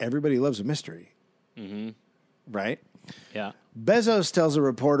 and everybody loves a mystery. Mm-hmm. Right? Yeah. Bezos tells a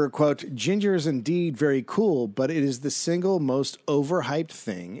reporter, quote, "Ginger is indeed very cool, but it is the single most overhyped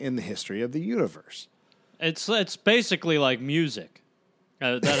thing in the history of the universe." It's basically like music.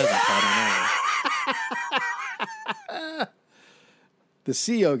 That isn't fun. The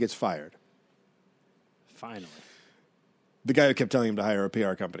CEO gets fired. Finally. The guy who kept telling him to hire a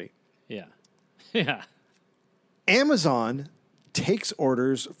PR company. Yeah. Yeah. Amazon takes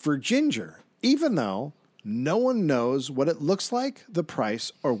orders for Ginger, even though no one knows what it looks like, the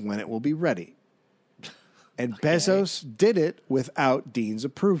price, or when it will be ready. And Bezos did it without Dean's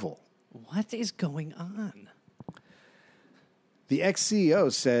approval. What is going on? The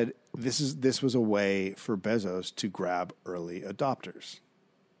ex-CEO said this was a way for Bezos to grab early adopters.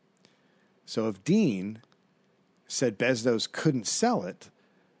 So if Dean said Bezos couldn't sell it,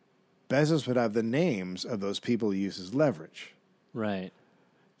 Bezos would have the names of those people he uses leverage. Right.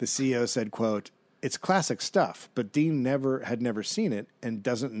 The CEO said, quote, "It's classic stuff, but Dean had never seen it and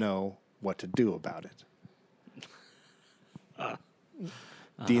doesn't know what to do about it."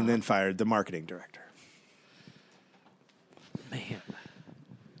 Dean then fired the marketing director. Man.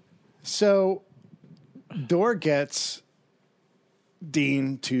 So Door gets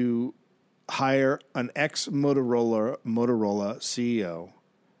Dean to hire an ex-Motorola CEO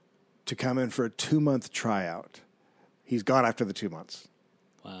to come in for a 2-month tryout. He's gone after the 2 months.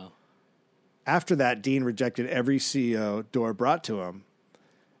 Wow. After that, Dean rejected every CEO Door brought to him,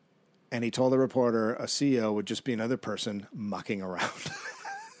 and he told the reporter a CEO would just be another person mucking around.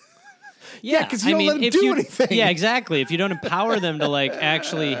 Yeah, because you don't let them do anything. Yeah, exactly. If you don't empower them to like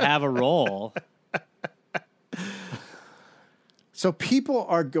actually have a role. So people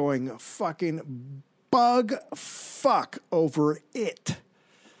are going fucking bug fuck over it.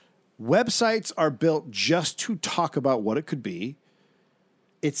 Websites are built just to talk about what it could be.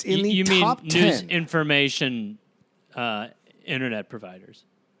 It's in the top 10. News information internet providers.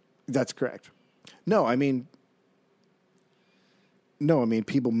 That's correct. No, I mean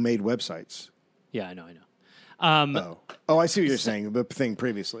people made websites. Yeah, I know. I see what you're saying. The thing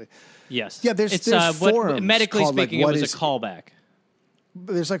previously. Yes. Yeah, there's forums medically called, speaking, it was a callback.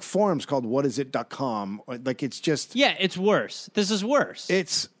 There's like forums called whatisit.com. Like it's just. Yeah, it's worse. This is worse.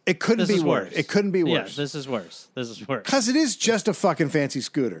 It couldn't be worse. It couldn't be worse. Yeah, this is worse. Because it is just a fucking fancy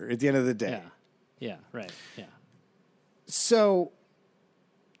scooter at the end of the day. Yeah, right. Yeah. So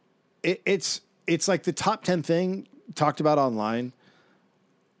it's like the top 10 thing talked about online.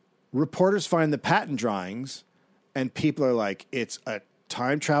 Reporters find the patent drawings, and people are like, it's a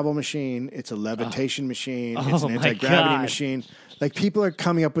time travel machine, it's a levitation machine, it's an anti-gravity machine. Like, people are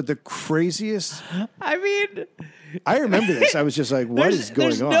coming up with the craziest. I mean, I remember this. I was just like, what is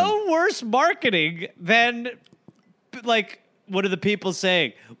going on? There's no worse marketing than, like, what are the people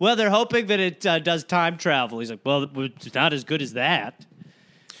saying? Well, they're hoping that it does time travel. He's like, well, it's not as good as that.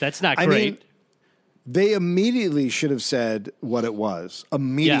 That's not great. I mean, they immediately should have said what it was.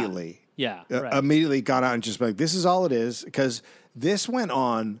 Immediately. Yeah. Right. Immediately got out and just like, this is all it is. Because this went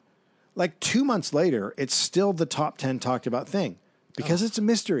on, like 2 months later, it's still the top 10 talked about thing. Because it's a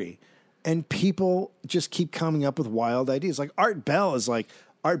mystery. And people just keep coming up with wild ideas. Like Art Bell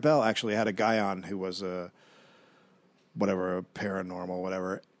actually had a guy on who was a paranormal,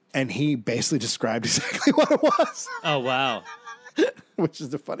 whatever. And he basically described exactly what it was. Oh, wow. Which is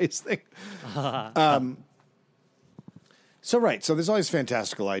the funniest thing. So there's all these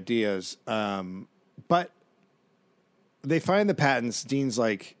fantastical ideas. But they find the patents. Dean's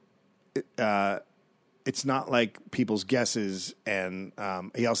like, it's not like people's guesses. And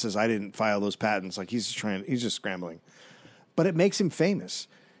he also says, I didn't file those patents. Like he's just scrambling. But it makes him famous.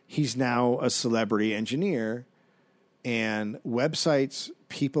 He's now a celebrity engineer. And websites,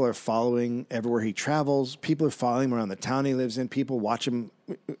 people are following everywhere he travels. People are following him around the town he lives in. People watch him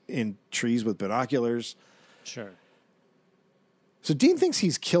in trees with binoculars. Sure. So Dean thinks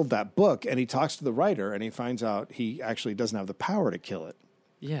he's killed that book, and he talks to the writer, and he finds out he actually doesn't have the power to kill it.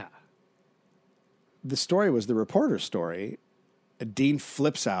 Yeah. The story was the reporter's story. Dean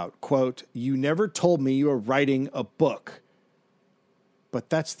flips out, quote, "You never told me you were writing a book."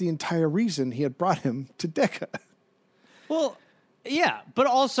 But that's the entire reason he had brought him to Decca. Well, yeah, but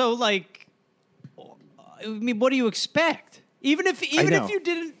also, like, I mean, what do you expect? Even if you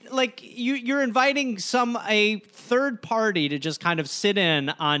didn't, like, you're inviting a third party to just kind of sit in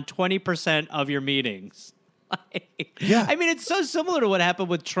on 20% of your meetings. Yeah, I mean, it's so similar to what happened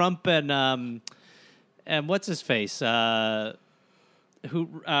with Trump and what's his face, Bob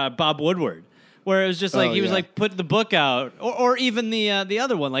Woodward. Where it was just like he was like putting the book out, or even the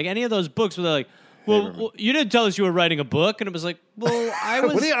other one, like any of those books where they're like, well, you didn't tell us you were writing a book, and it was like, well, I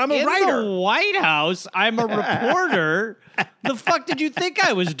was I'm a writer. The White House. I'm a reporter. The fuck did you think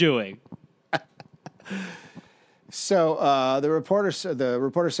I was doing? So the reporter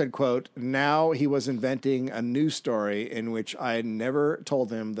said, quote, "Now he was inventing a news story in which I had never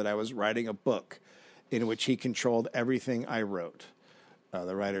told him that I was writing a book, in which he controlled everything I wrote."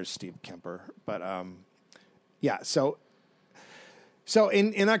 The writer's Steve Kemper. But, So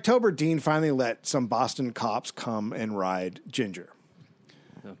in October, Dean finally let some Boston cops come and ride Ginger.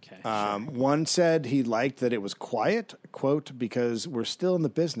 Okay. One said he liked that it was quiet, quote, "because we're still in the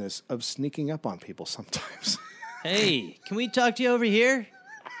business of sneaking up on people sometimes." Hey, can we talk to you over here?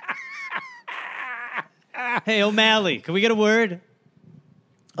 Hey, O'Malley, can we get a word?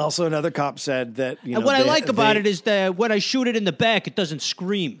 Also, another cop said that, and what I like about it is that when I shoot it in the back, it doesn't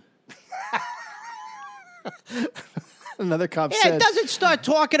scream. Another cop said... it doesn't start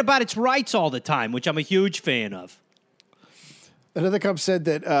talking about its rights all the time, which I'm a huge fan of. Another cop said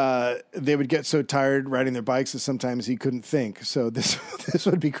that they would get so tired riding their bikes that sometimes he couldn't think. So this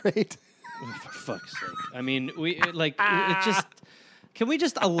would be great. For fuck's sake. I mean, can we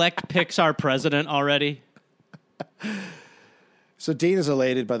just elect Pixar president already? So Dean is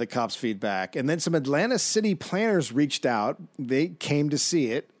elated by the cops' feedback. And then some Atlanta city planners reached out. They came to see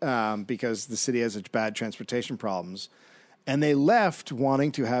it because the city has such bad transportation problems. And they left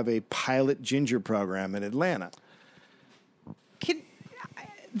wanting to have a pilot ginger program in Atlanta.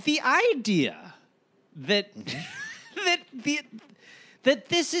 The idea that that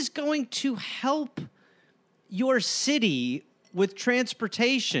this is going to help your city with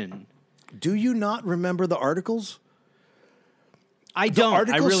transportation. Do you not remember the articles? I don't.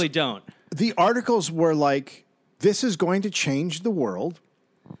 I really don't. The articles were like This is going to change the world.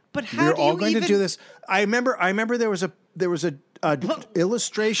 But how We're do all you going even... to do this. I remember there was a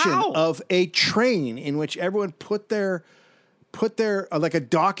illustration How? of a train in which everyone put their like a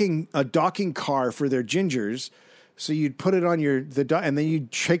docking car for their gingers. So you'd put it on and then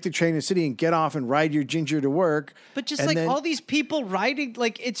you'd take the train in the city and get off and ride your ginger to work. But just and like then, all these people riding,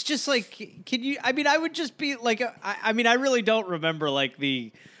 like it's just like, can you? I mean, I would just be like, I mean, I really don't remember like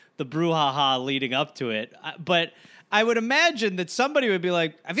the brouhaha leading up to it, but I would imagine that somebody would be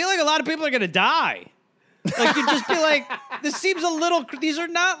like, I feel like a lot of people are going to die. Like you'd just be like, this seems a little. These are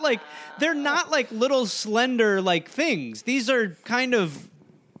not like they're not like little slender like things. These are kind of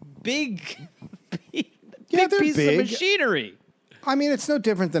big. Yeah, they're piece big. of machinery. I mean, it's no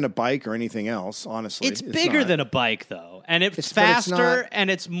different than a bike or anything else, honestly. It's bigger not. than a bike, though. And it's but it's faster, not-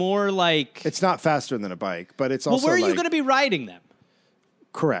 and it's more like... It's not faster than a bike, but it's Well, also where are you like- going to be riding them?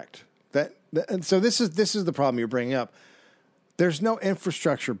 Correct. And so this is the problem you're bringing up. There's no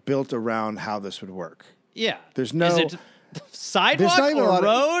infrastructure built around how this would work. Yeah. There's no- Is it sidewalk not even a or lot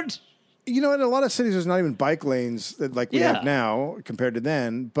of- road? You know, in a lot of cities, there's not even bike lanes like we Yeah. have now compared to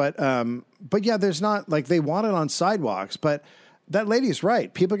then. But yeah, there's not like they want it on sidewalks. But that lady's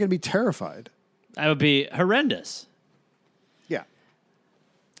right. People are going to be terrified. That would be horrendous. Yeah.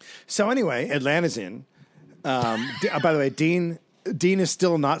 So anyway, Atlanta's in. By the way, Dean is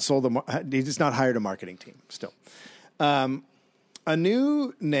still not sold. He's not hired a marketing team still. A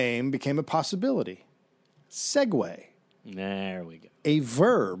new name became a possibility. Segway. There we go. A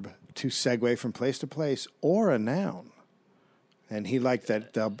verb to segue from place to place, or a noun. And he liked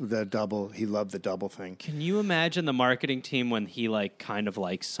that the double. He loved the double thing. Can you imagine the marketing team when he like kind of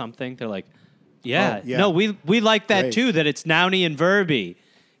likes something? They're like, yeah, Oh, yeah. no, we like that Great. too, that it's nouny and verby.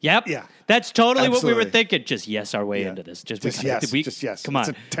 Yep. Yeah. That's totally what we were Absolutely. thinking. Just yes our way Yeah. into this. Just yes. Just yes. Come on.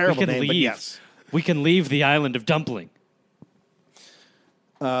 It's a terrible we can name, leave. but yes. We can leave the island of dumpling.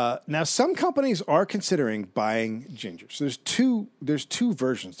 Now, some companies are considering buying ginger. So there's two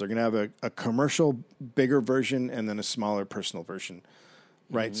versions. They're going to have a commercial, bigger version, and then a smaller personal version,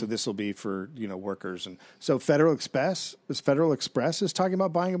 right? Mm-hmm. So this will be for workers, and so Federal Express is talking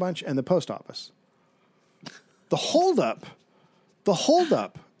about buying a bunch, and the post office. The holdup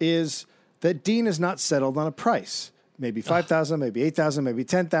is that Dean has not settled on a price. Maybe 5,000, maybe 8,000, maybe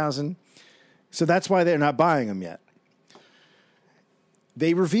 10,000. So that's why they're not buying them yet.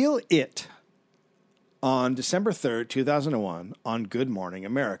 They reveal it on December 3rd, 2001, on Good Morning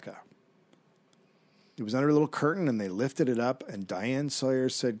America. It was under a little curtain, and they lifted it up, and Diane Sawyer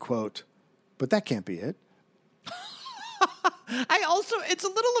said, quote, "But that can't be it." It's a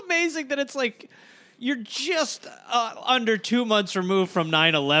little amazing that it's like you're just under 2 months removed from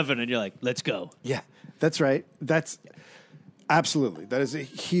 9/11, and you're like, let's go. Yeah, that's right. That's absolutely. That is a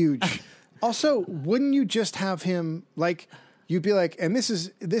huge. Also, wouldn't you just have him like, you'd be like, and this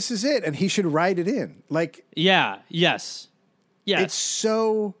is it, and he should write it in. Like, Yeah, yes. Yes. it's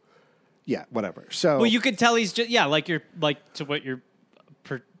so, yeah, whatever. So, Well, you could tell he's just to what you're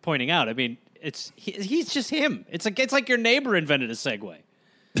pointing out. I mean, he's just him. It's like your neighbor invented a Segway.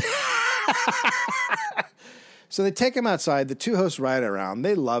 So they take him outside. The two hosts ride around.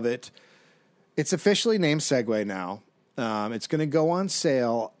 They love it. It's officially named Segway now. It's going to go on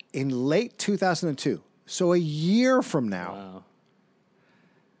sale in late 2002. So a year from now. Wow.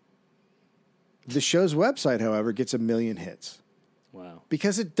 The show's website, however, gets 1 million hits. Wow.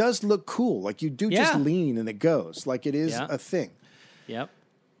 Because it does look cool. Like you do just Yeah. lean and it goes. Like it is Yeah. a thing. Yep.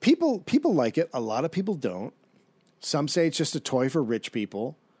 People like it. A lot of people don't. Some say it's just a toy for rich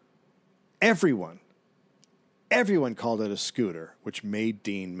people. Everyone called it a scooter, which made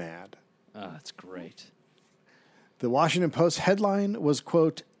Dean mad. Oh, that's great. The Washington Post headline was,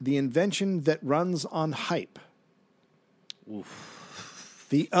 quote, "The invention that runs on hype." Oof.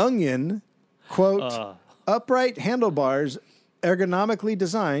 The Onion, quote, "Upright handlebars ergonomically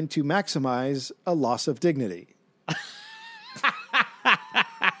designed to maximize a loss of dignity."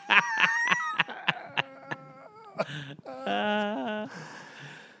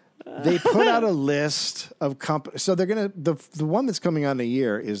 They put out a list of companies. So they're going to, the one that's coming out in a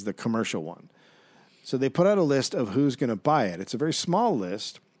year is the commercial one. So they put out a list of who's going to buy it. It's a very small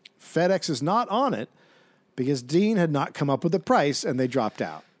list. FedEx is not on it because Dean had not come up with a price and they dropped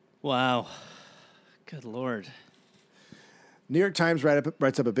out. Wow. Good Lord. New York Times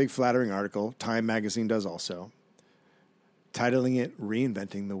writes up a big flattering article. Time magazine does also, titling it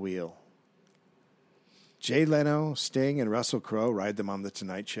 "Reinventing the Wheel." Jay Leno, Sting, and Russell Crowe ride them on The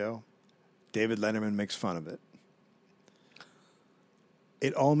Tonight Show. David Letterman makes fun of it.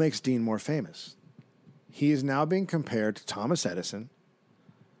 It all makes Dean more famous. He is now being compared to Thomas Edison.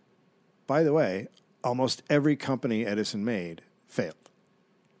 By the way, almost every company Edison made failed.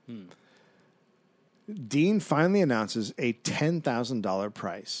 Dean finally announces a $10,000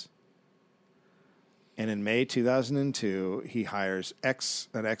 price. And in May 2002, he hires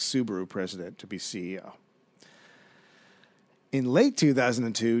an ex-Subaru president to be CEO. In late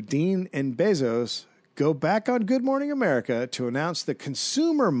 2002, Dean and Bezos go back on Good Morning America to announce the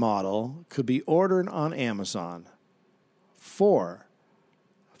consumer model could be ordered on Amazon for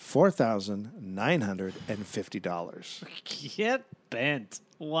 $4,950. Get bent.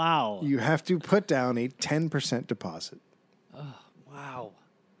 Wow. You have to put down a 10% deposit. Wow.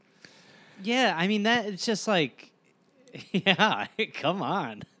 Yeah, I mean, that it's just like, yeah, come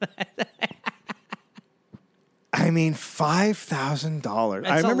on. I mean, $5,000.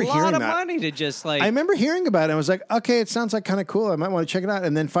 I It's remember a lot hearing of that. money to just like. I remember hearing about it. I was like, okay, it sounds like kind of cool. I might want to check it out.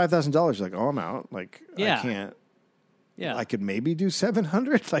 And then $5,000, like, oh, I'm out. Like, Yeah. I can't. Yeah. I could maybe do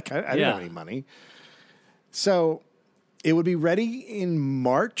 700. Like, I didn't Yeah. have any money. So it would be ready in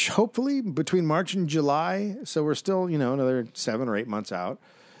March, hopefully, between March and July. So we're still, another 7 or 8 months out.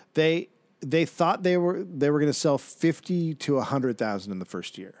 They thought they were going to sell 50 to 100,000 in the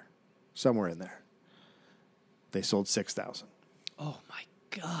first year, somewhere in there. They sold 6,000. Oh my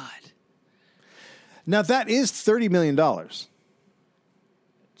God. Now that is $30 million.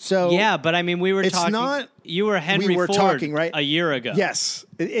 So Yeah, but I mean, we were it's talking. not- You were Henry we were Ford talking, right? a year ago. yes,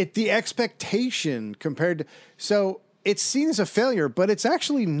 the expectation compared to, so it's seen as a failure, but it's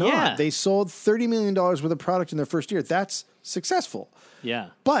actually not. Yeah. They sold $30 million worth of product in their first year. That's successful.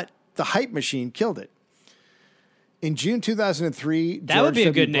 Yeah. But the hype machine killed it. In June 2003, That would be a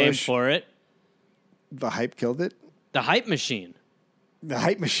George W. good name Bush- for it. The hype killed it. The Hype Machine. The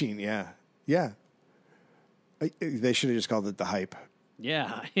hype machine, yeah. Yeah. They should have just called it the hype.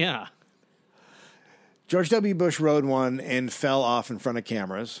 Yeah, yeah. George W. Bush rode one and fell off in front of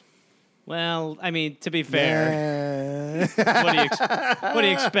cameras. Well, I mean, to be fair, Eh. what do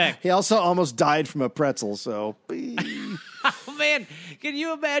you expect? He also almost died from a pretzel, so. Oh, man, can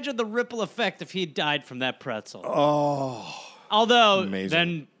you imagine the ripple effect if he died from that pretzel? Oh. Although, Amazing.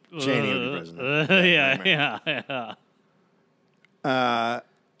 then... Cheney would be president. Yeah.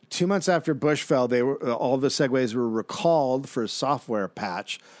 2 months after Bush fell, all the Segways were recalled for a software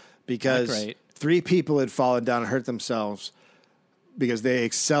patch because Great. 3 people had fallen down and hurt themselves because they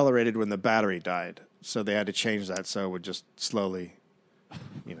accelerated when the battery died. So they had to change that so it would just slowly,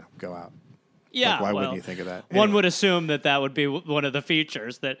 go out. Yeah, Like, why well, wouldn't you think of that? One Anyway. would assume that would be one of the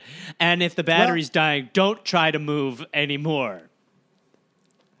features. And if the battery's dying, don't try to move anymore.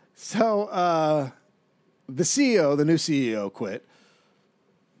 So the new CEO quit.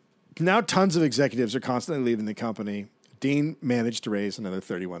 Now tons of executives are constantly leaving the company. Dean managed to raise another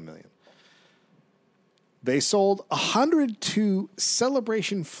 $31 million. They sold 100 to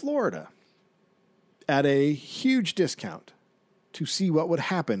Celebration, Florida at a huge discount to see what would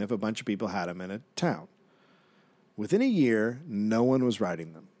happen if a bunch of people had them in a town. Within a year, no one was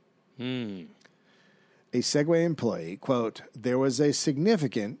riding them. A Segway employee, quote, "There was a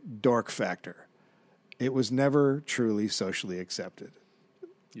significant dork factor. It was never truly socially accepted."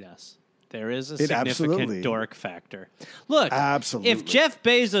 Yes. There is a It significant absolutely- dork factor. Look, Absolutely. if Jeff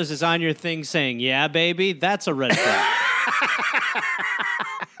Bezos is on your thing saying, yeah, baby, that's a red flag.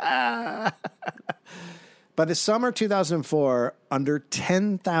 By the summer 2004, under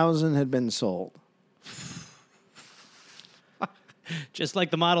 10,000 had been sold. Just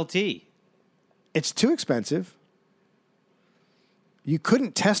like the Model T. It's too expensive. You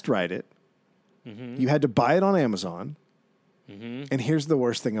couldn't test ride it. You had to buy it on Amazon. And here's the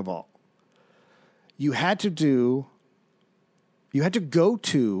worst thing of all. You had to go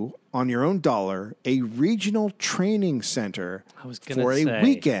to, on your own dollar, a regional training center I was gonna for a say.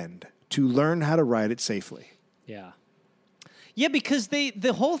 weekend to learn how to ride it safely. Yeah. Yeah, because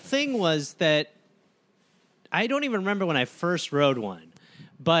the whole thing was that I don't even remember when I first rode one,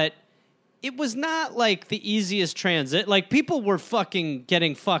 but it was not like the easiest transit. Like people were fucking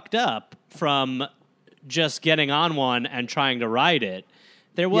getting fucked up from just getting on one and trying to ride it.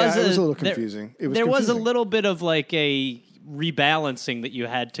 There was Yeah, it was a little confusing. It was there was a confusing. little bit of like a rebalancing that you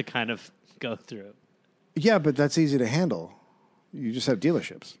had to kind of go through. Yeah, but that's easy to handle. You just have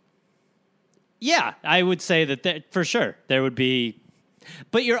dealerships. Yeah, I would say that for sure there would be,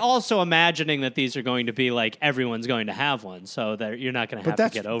 but you're also imagining that these are going to be like everyone's going to have one, so that you're not going to have But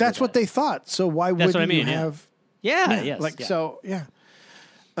to get over. that's what that. they thought. So why That's wouldn't what I mean, you yeah. have? Yeah, yes, like yeah. so, yeah.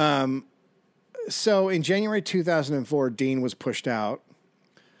 So in January 2004, Dean was pushed out.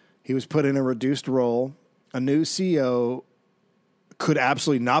 He was put in a reduced role. A new CEO could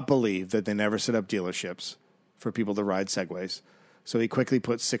absolutely not believe that they never set up dealerships for people to ride Segways. So he quickly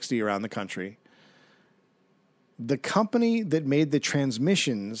put 60 around the country. the company that made the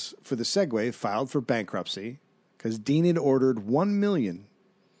transmissions for the Segway filed for bankruptcy because Dean had ordered 1 million.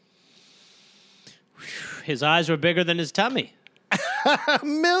 His eyes were bigger than his tummy. A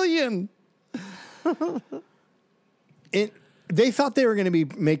million. They thought they were going to be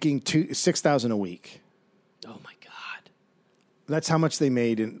making $6,000 a week. Oh my God. That's how much they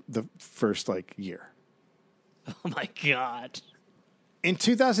made in the first year. Oh my God. In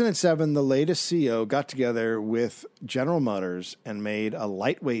 2007, the latest CEO got together with General Motors and made a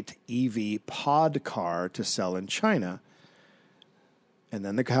lightweight EV pod car to sell in China. And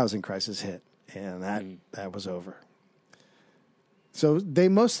then the housing crisis hit, and that was over. So they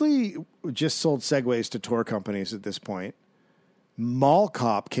mostly just sold Segways to tour companies at this point. Mall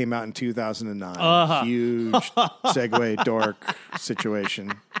Cop came out in 2009. Huge Segway dork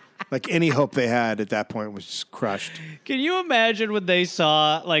situation. Any hope they had at that point was just crushed. Can you imagine when they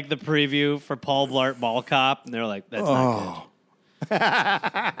saw the preview for Paul Blart Mall Cop and they're like, "That's not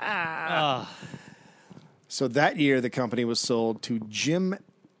good." So that year, the company was sold to Jim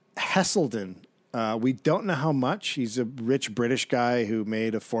Heselden. We don't know how much. He's a rich British guy who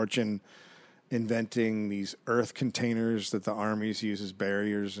made a fortune inventing these earth containers that the armies use as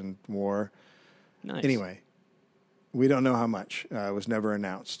barriers in war. Nice. Anyway, we don't know how much. It was never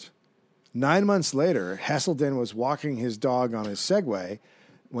announced. 9 months later, Heselden was walking his dog on his Segway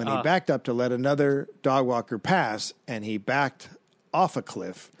when he backed up to let another dog walker pass, and he backed off a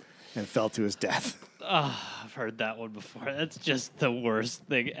cliff and fell to his death. I've heard that one before. That's just the worst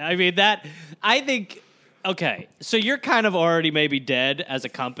thing. I mean, okay, so you're kind of already maybe dead as a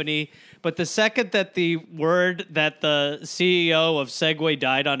company, but the second that the word that the CEO of Segway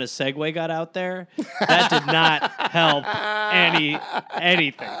died on a Segway got out there, that did not help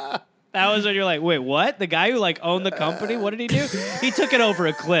anything. That was when you're like, wait, what? The guy who owned the company, what did he do? He took it over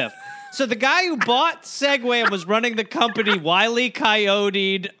a cliff. So the guy who bought Segway and was running the company Wile E.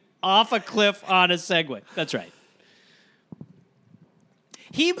 Coyote'd off a cliff on a Segway. That's right.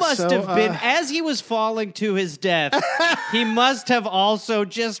 He must have been, as he was falling to his death, he must have also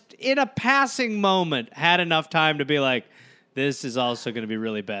just, in a passing moment, had enough time to be like, this is also going to be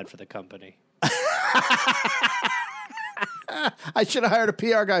really bad for the company. I should have hired a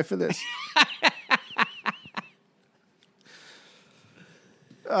PR guy for this.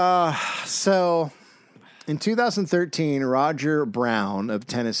 So in 2013, Roger Brown of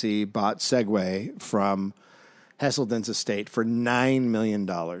Tennessee bought Segway from Heselden's estate for $9 million.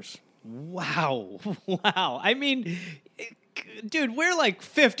 Wow. I mean, dude, we're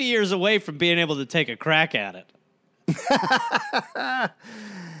 50 years away from being able to take a crack at it.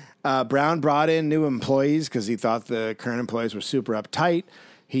 Brown brought in new employees because he thought the current employees were super uptight.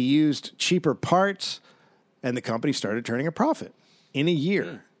 He used cheaper parts, and the company started turning a profit in a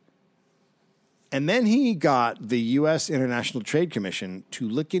year. And then he got the U.S. International Trade Commission to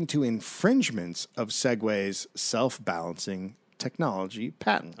look into infringements of Segway's self-balancing technology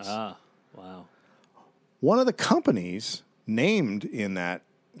patents. Wow. One of the companies named in that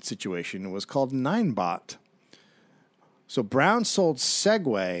situation was called Ninebot. So Brown sold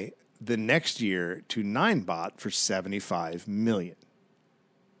Segway the next year to Ninebot for $75 million.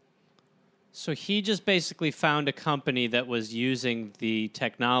 So he just basically found a company that was using the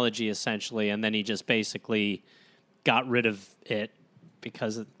technology essentially, and then he just basically got rid of it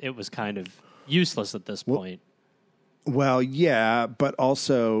because it was kind of useless at this point. Well, yeah, but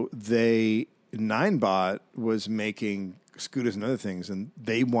also Ninebot was making scooters and other things, and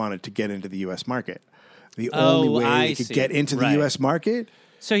they wanted to get into the U.S. market. The only way they could get into the U.S. market.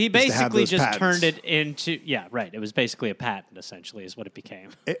 So he basically just patents. turned it into, it was basically a patent, essentially, is what it became.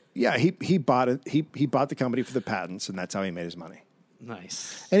 He bought it. He bought the company for the patents, and that's how he made his money.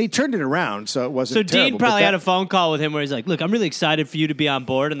 Nice. And he turned it around, so it wasn't terrible. So Dean probably had a phone call with him where he's like, look, I'm really excited for you to be on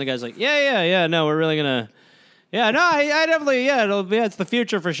board. And the guy's like, yeah, no, we're really going to, I definitely, it's the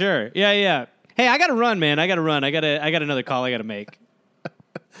future for sure. Yeah. Hey, I got to run, man. I got another call I got to make.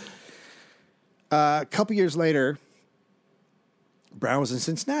 A couple years later, Brown was in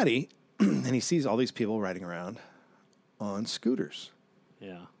Cincinnati, and he sees all these people riding around on scooters.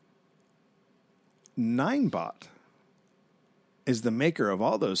 Yeah. Ninebot is the maker of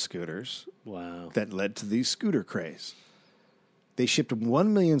all those scooters. Wow. That led to the scooter craze. They shipped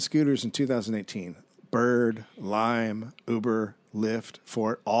 1 million scooters in 2018. Bird, Lime, Uber, Lyft,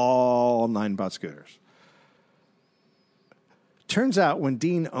 Ford, all Ninebot scooters. Turns out when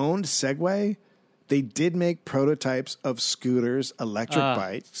Dean owned Segway, they did make prototypes of scooters, electric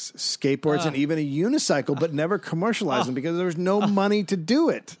bikes, skateboards, and even a unicycle, but never commercialized them because there was no money to do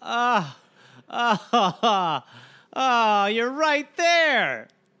it. You're right there.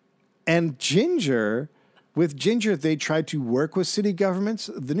 And Ginger With Ginger, they tried to work with city governments.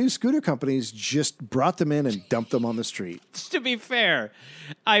 The new scooter companies just brought them in and dumped them on the street. To be fair,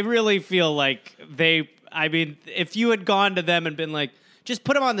 I really feel like if you had gone to them and been like, just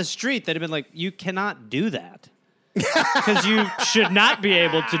put them on the street, they'd have been like, you cannot do that. Because you should not be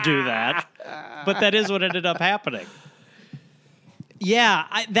able to do that. But that is what ended up happening. Yeah,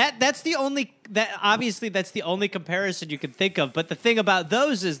 that's the only comparison you can think of. But the thing about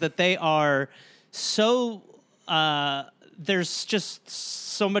those is that they are so there's just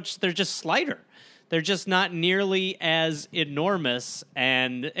so much. They're just slighter. They're just not nearly as enormous,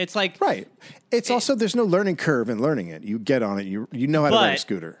 and it's like right. It's also there's no learning curve in learning it. You get on it. You know how to ride a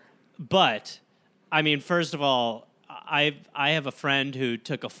scooter. But I mean, first of all, I have a friend who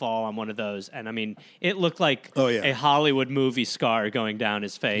took a fall on one of those, and I mean, it looked like a Hollywood movie scar going down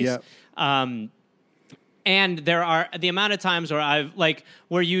his face. Yeah. And there are the amount of times where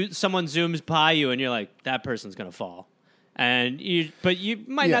someone zooms by you and you're like, that person's gonna fall, but you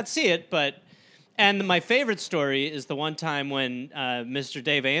might not see it. And my favorite story is the one time when Mr.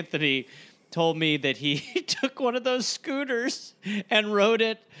 Dave Anthony told me that he took one of those scooters and rode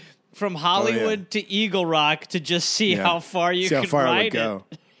it from Hollywood to Eagle Rock to just see how far you could ride it. Go.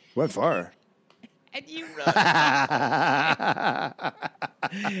 What far? And you rode it.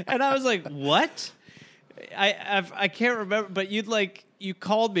 And I was like, what? I can't remember, but you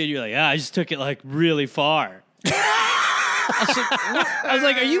called me and you're like, I just took it like really far. I was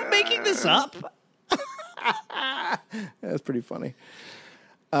like, are you making this up? That's pretty funny.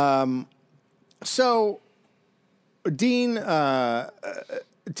 So Dean was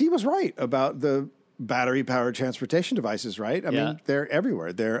right about the battery-powered transportation devices, right? I mean, they're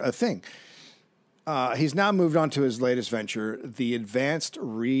everywhere. They're a thing. He's now moved on to his latest venture, the Advanced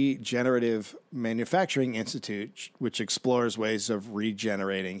Regenerative Manufacturing Institute, which explores ways of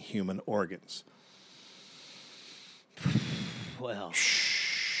regenerating human organs. Well,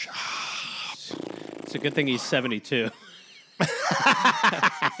 it's a good thing he's 72.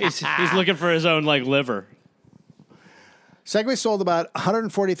 he's looking for his own liver. Segway sold about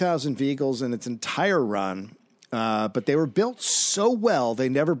 140,000 vehicles in its entire run. But they were built so well, they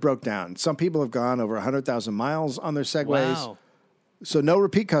never broke down. Some people have gone over 100,000 miles on their Segways. Wow. So no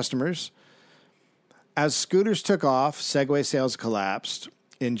repeat customers. As scooters took off, Segway sales collapsed.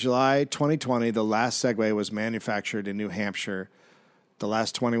 In July 2020, the last Segway was manufactured in New Hampshire. The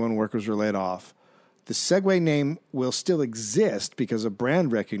last 21 workers were laid off. The Segway name will still exist because of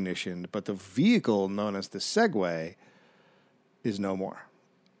brand recognition, but the vehicle known as the Segway is no more.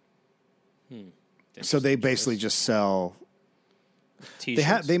 So they basically just sell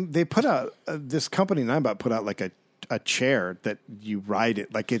T-shirts. They put out this company Ninebot put out like a chair that you ride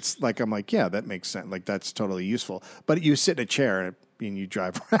it like it's like I'm like yeah that makes sense like that's totally useful, but you sit in a chair and you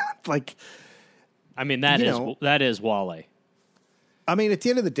drive around like I mean that is Wally. I mean at the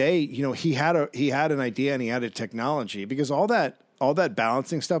end of the day he had an idea and he had a technology because all that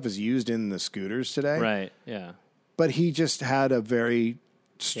balancing stuff is used in the scooters today, right? Yeah, but he just had a very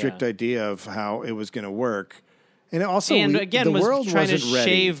strict idea of how it was going to work. And also, the world trying to wasn't ready.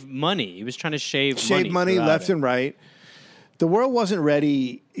 Shave money. He was trying to shave money left and right. The world wasn't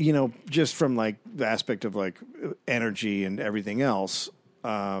ready, just from the aspect of energy and everything else.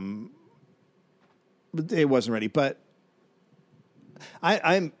 It wasn't ready. But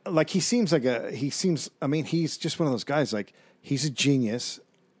I'm he's just one of those guys. He's a genius,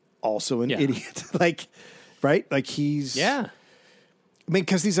 also an idiot. Right? He's I mean,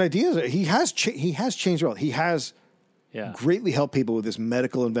 because these ideas, he has changed the world. He has greatly helped people with his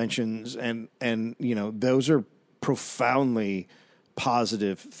medical inventions, and those are profoundly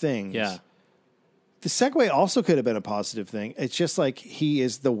positive things. Yeah. The Segway also could have been a positive thing. It's just he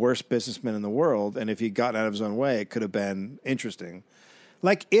is the worst businessman in the world, and if he'd gotten out of his own way, it could have been interesting.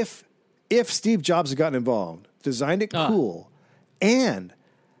 If Steve Jobs had gotten involved, designed it cool, and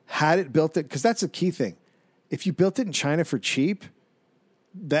had it built it, because that's a key thing. If you built it in China for cheap,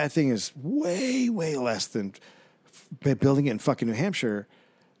 that thing is way, way less than building it in fucking New Hampshire.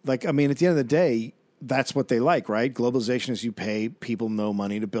 At the end of the day, that's what they like, right? Globalization is you pay people no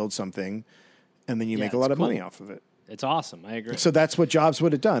money to build something, and then you make a lot of money off of it. It's awesome. I agree. So that's what Jobs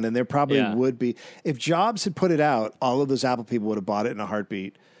would have done, and there probably would be. If Jobs had put it out, all of those Apple people would have bought it in a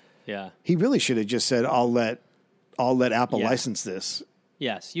heartbeat. Yeah. He really should have just said, I'll let Apple license this.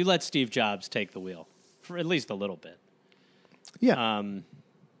 Yes, you let Steve Jobs take the wheel for at least a little bit. Yeah.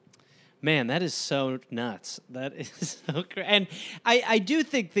 Man, that is so nuts. That is so crazy. And I do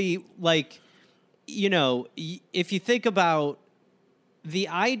think if you think about the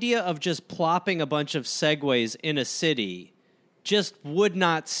idea of just plopping a bunch of Segways in a city just would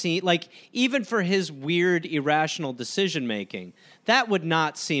not seem like, even for his weird irrational decision making, that would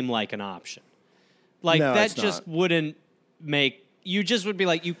not seem like an option. Like No, that it's just not. wouldn't make, you just would be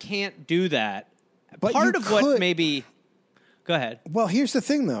like, you can't do that. But Part you of what could- maybe, go ahead. Well, here's the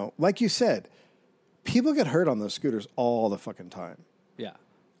thing, though. Like you said, people get hurt on those scooters all the fucking time. Yeah.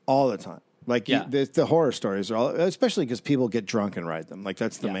 All the time. Like Yeah. the horror stories are all, especially because people get drunk and ride them. Like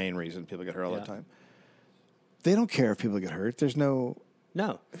that's the Yeah. main reason people get hurt all Yeah. the time. They don't care if people get hurt. There's no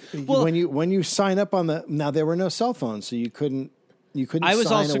No. Well, when you sign up on the now there were no cell phones, so you couldn't. I was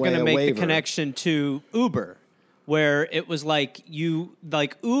sign also away going to a make waiver. the connection to Uber, where it was like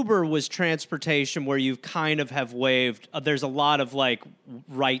Uber was transportation where you kind of have waived. There's a lot of like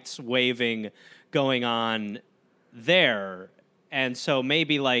rights waiving going on there, and so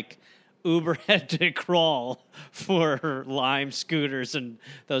maybe like Uber had to crawl for Lime scooters and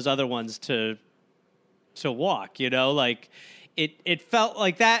those other ones to walk. You know, like it felt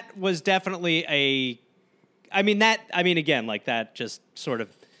like that was definitely a. I mean, again, like that just sort of,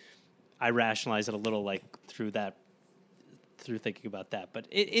 I rationalize it a little like through thinking about that. But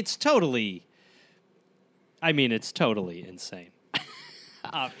it's totally, it's totally insane.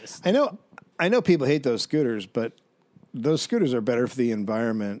 Obviously. I know people hate those scooters, but those scooters are better for the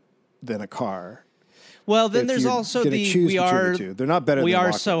environment than a car. Well, then If there's you're also gonna choose between the two. They're not better we than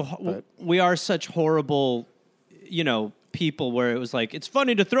are walking, but- we are such horrible, people where it was like, it's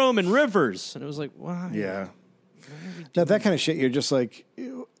funny to throw them in rivers. And it was like, why? Yeah. Now that kind of shit, you're just like,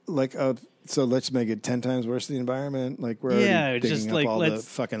 so let's make it 10 times worse for the environment. Like we're Yeah, already digging just up like, all the let's-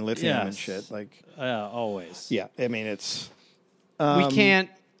 fucking lithium and yes. shit. Like, Always. yeah, I mean, it's We can't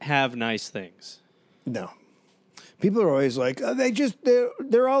have nice things. no. People are always like, oh,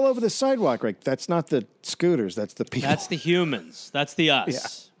 they're all over the sidewalk. Like that's not the scooters. That's the people. That's the humans. That's the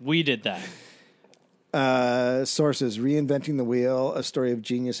us. We did that. Sources: Reinventing the Wheel, a story of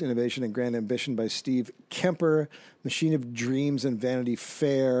genius, innovation, and grand ambition by Steve Kemper. Machine of Dreams and Vanity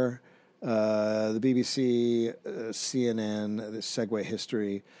Fair. The BBC, CNN, the Segway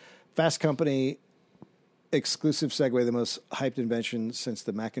history. Fast Company, exclusive Segway, the most hyped invention since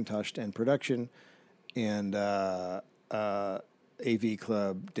the Macintosh and production. And AV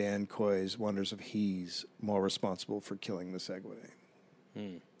Club, Dan Coy's Wonders of He's more responsible for killing the Segway.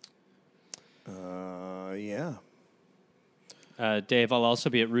 Yeah. Dave, I'll also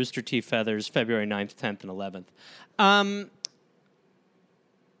be at Rooster Teeth Feathers February 9th, 10th, and 11th.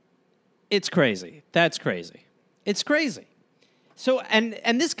 It's crazy. That's crazy. It's crazy. So, and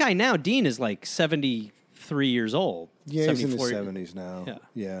this guy now, Dean, is like 73 years old. Yeah, he's in his 74 70s now. Yeah.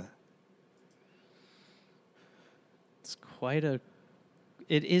 Yeah. It's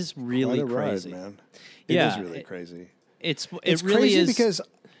it is really Quite a ride, crazy. man. It Yeah, is really crazy. It's It's really crazy is because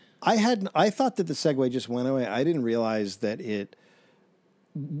I thought that the Segway just went away. I didn't realize that it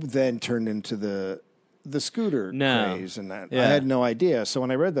then turned into the scooter No. craze and that. Yeah. I had no idea. So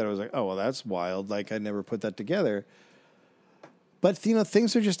when I read that, I was like, oh, well, that's wild. Like I never put that together. But,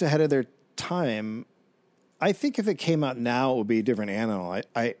 things are just ahead of their time. I think if it came out now, it would be a different animal.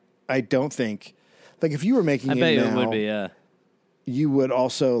 I don't think, like if you were making I it bet now, it would be. Yeah. you would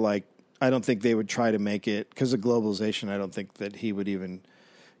also like, I don't think they would try to make it because of globalization. I don't think that he would even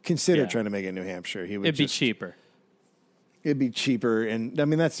consider Yeah. trying to make it in New Hampshire. He would It'd be just, cheaper. It'd be cheaper. And I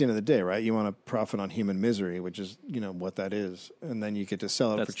mean, that's the end of the day, right? You want to profit on human misery, which is, what that is. And then you get to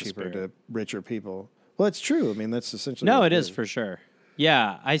sell it That's for the cheaper spirit. to richer people. Well, it's true. I mean, that's essentially No, what it is for sure.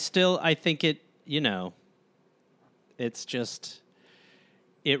 Yeah, I think it, it's just,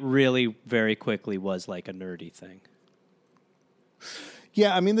 it really very quickly was like a nerdy thing.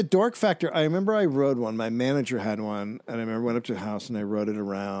 Yeah, I mean, the dork factor, I remember I rode one. My manager had one, and I remember I went up to the house and I rode it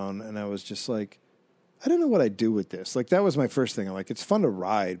around, and I was just like, I don't know what I'd do with this. Like, that was my first thing. I'm like, it's fun to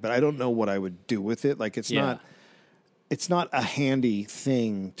ride, but I don't know what I would do with it. Like, it's not a handy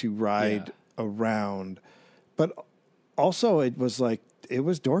thing to ride around. But also, it was like, it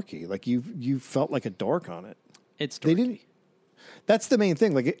was dorky. Like, you felt like a dork on it. It's dorky. They didn't. That's the main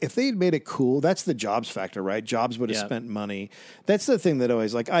thing. Like, if they had made it cool, that's the Jobs factor, right? Jobs would have spent money. That's the thing that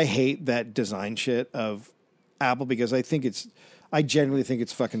always, like, I hate that design shit of Apple because I genuinely think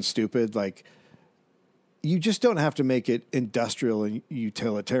it's fucking stupid. Like, you just don't have to make it industrial and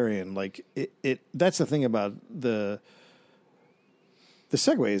utilitarian. Like, that's the thing about the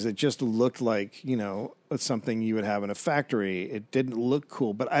Segway is it just looked like, something you would have in a factory. It didn't look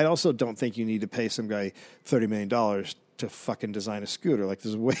cool, but I also don't think you need to pay some guy $30 million to fucking design a scooter. Like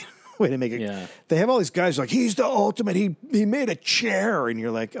there's a way to make it. Yeah. They have all these guys like, he's the ultimate. He made a chair. And you're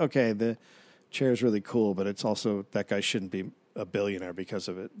like, okay, the chair is really cool, but it's also that guy shouldn't be a billionaire because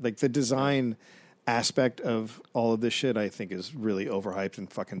of it. Like the design aspect of all of this shit, I think, is really overhyped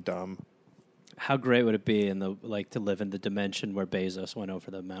and fucking dumb. How great would it be to live in the dimension where Bezos went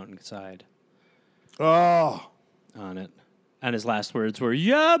over the mountainside Oh, on it, and his last words were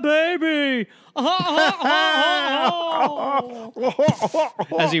 "Yeah, baby,"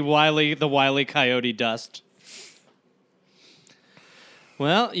 as the wily coyote dust.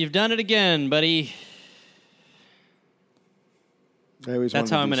 Well, you've done it again, buddy. That's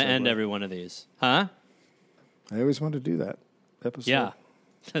how I'm going to end every one of these, huh? I always wanted to do that episode. Yeah,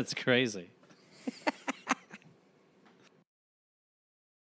 that's crazy.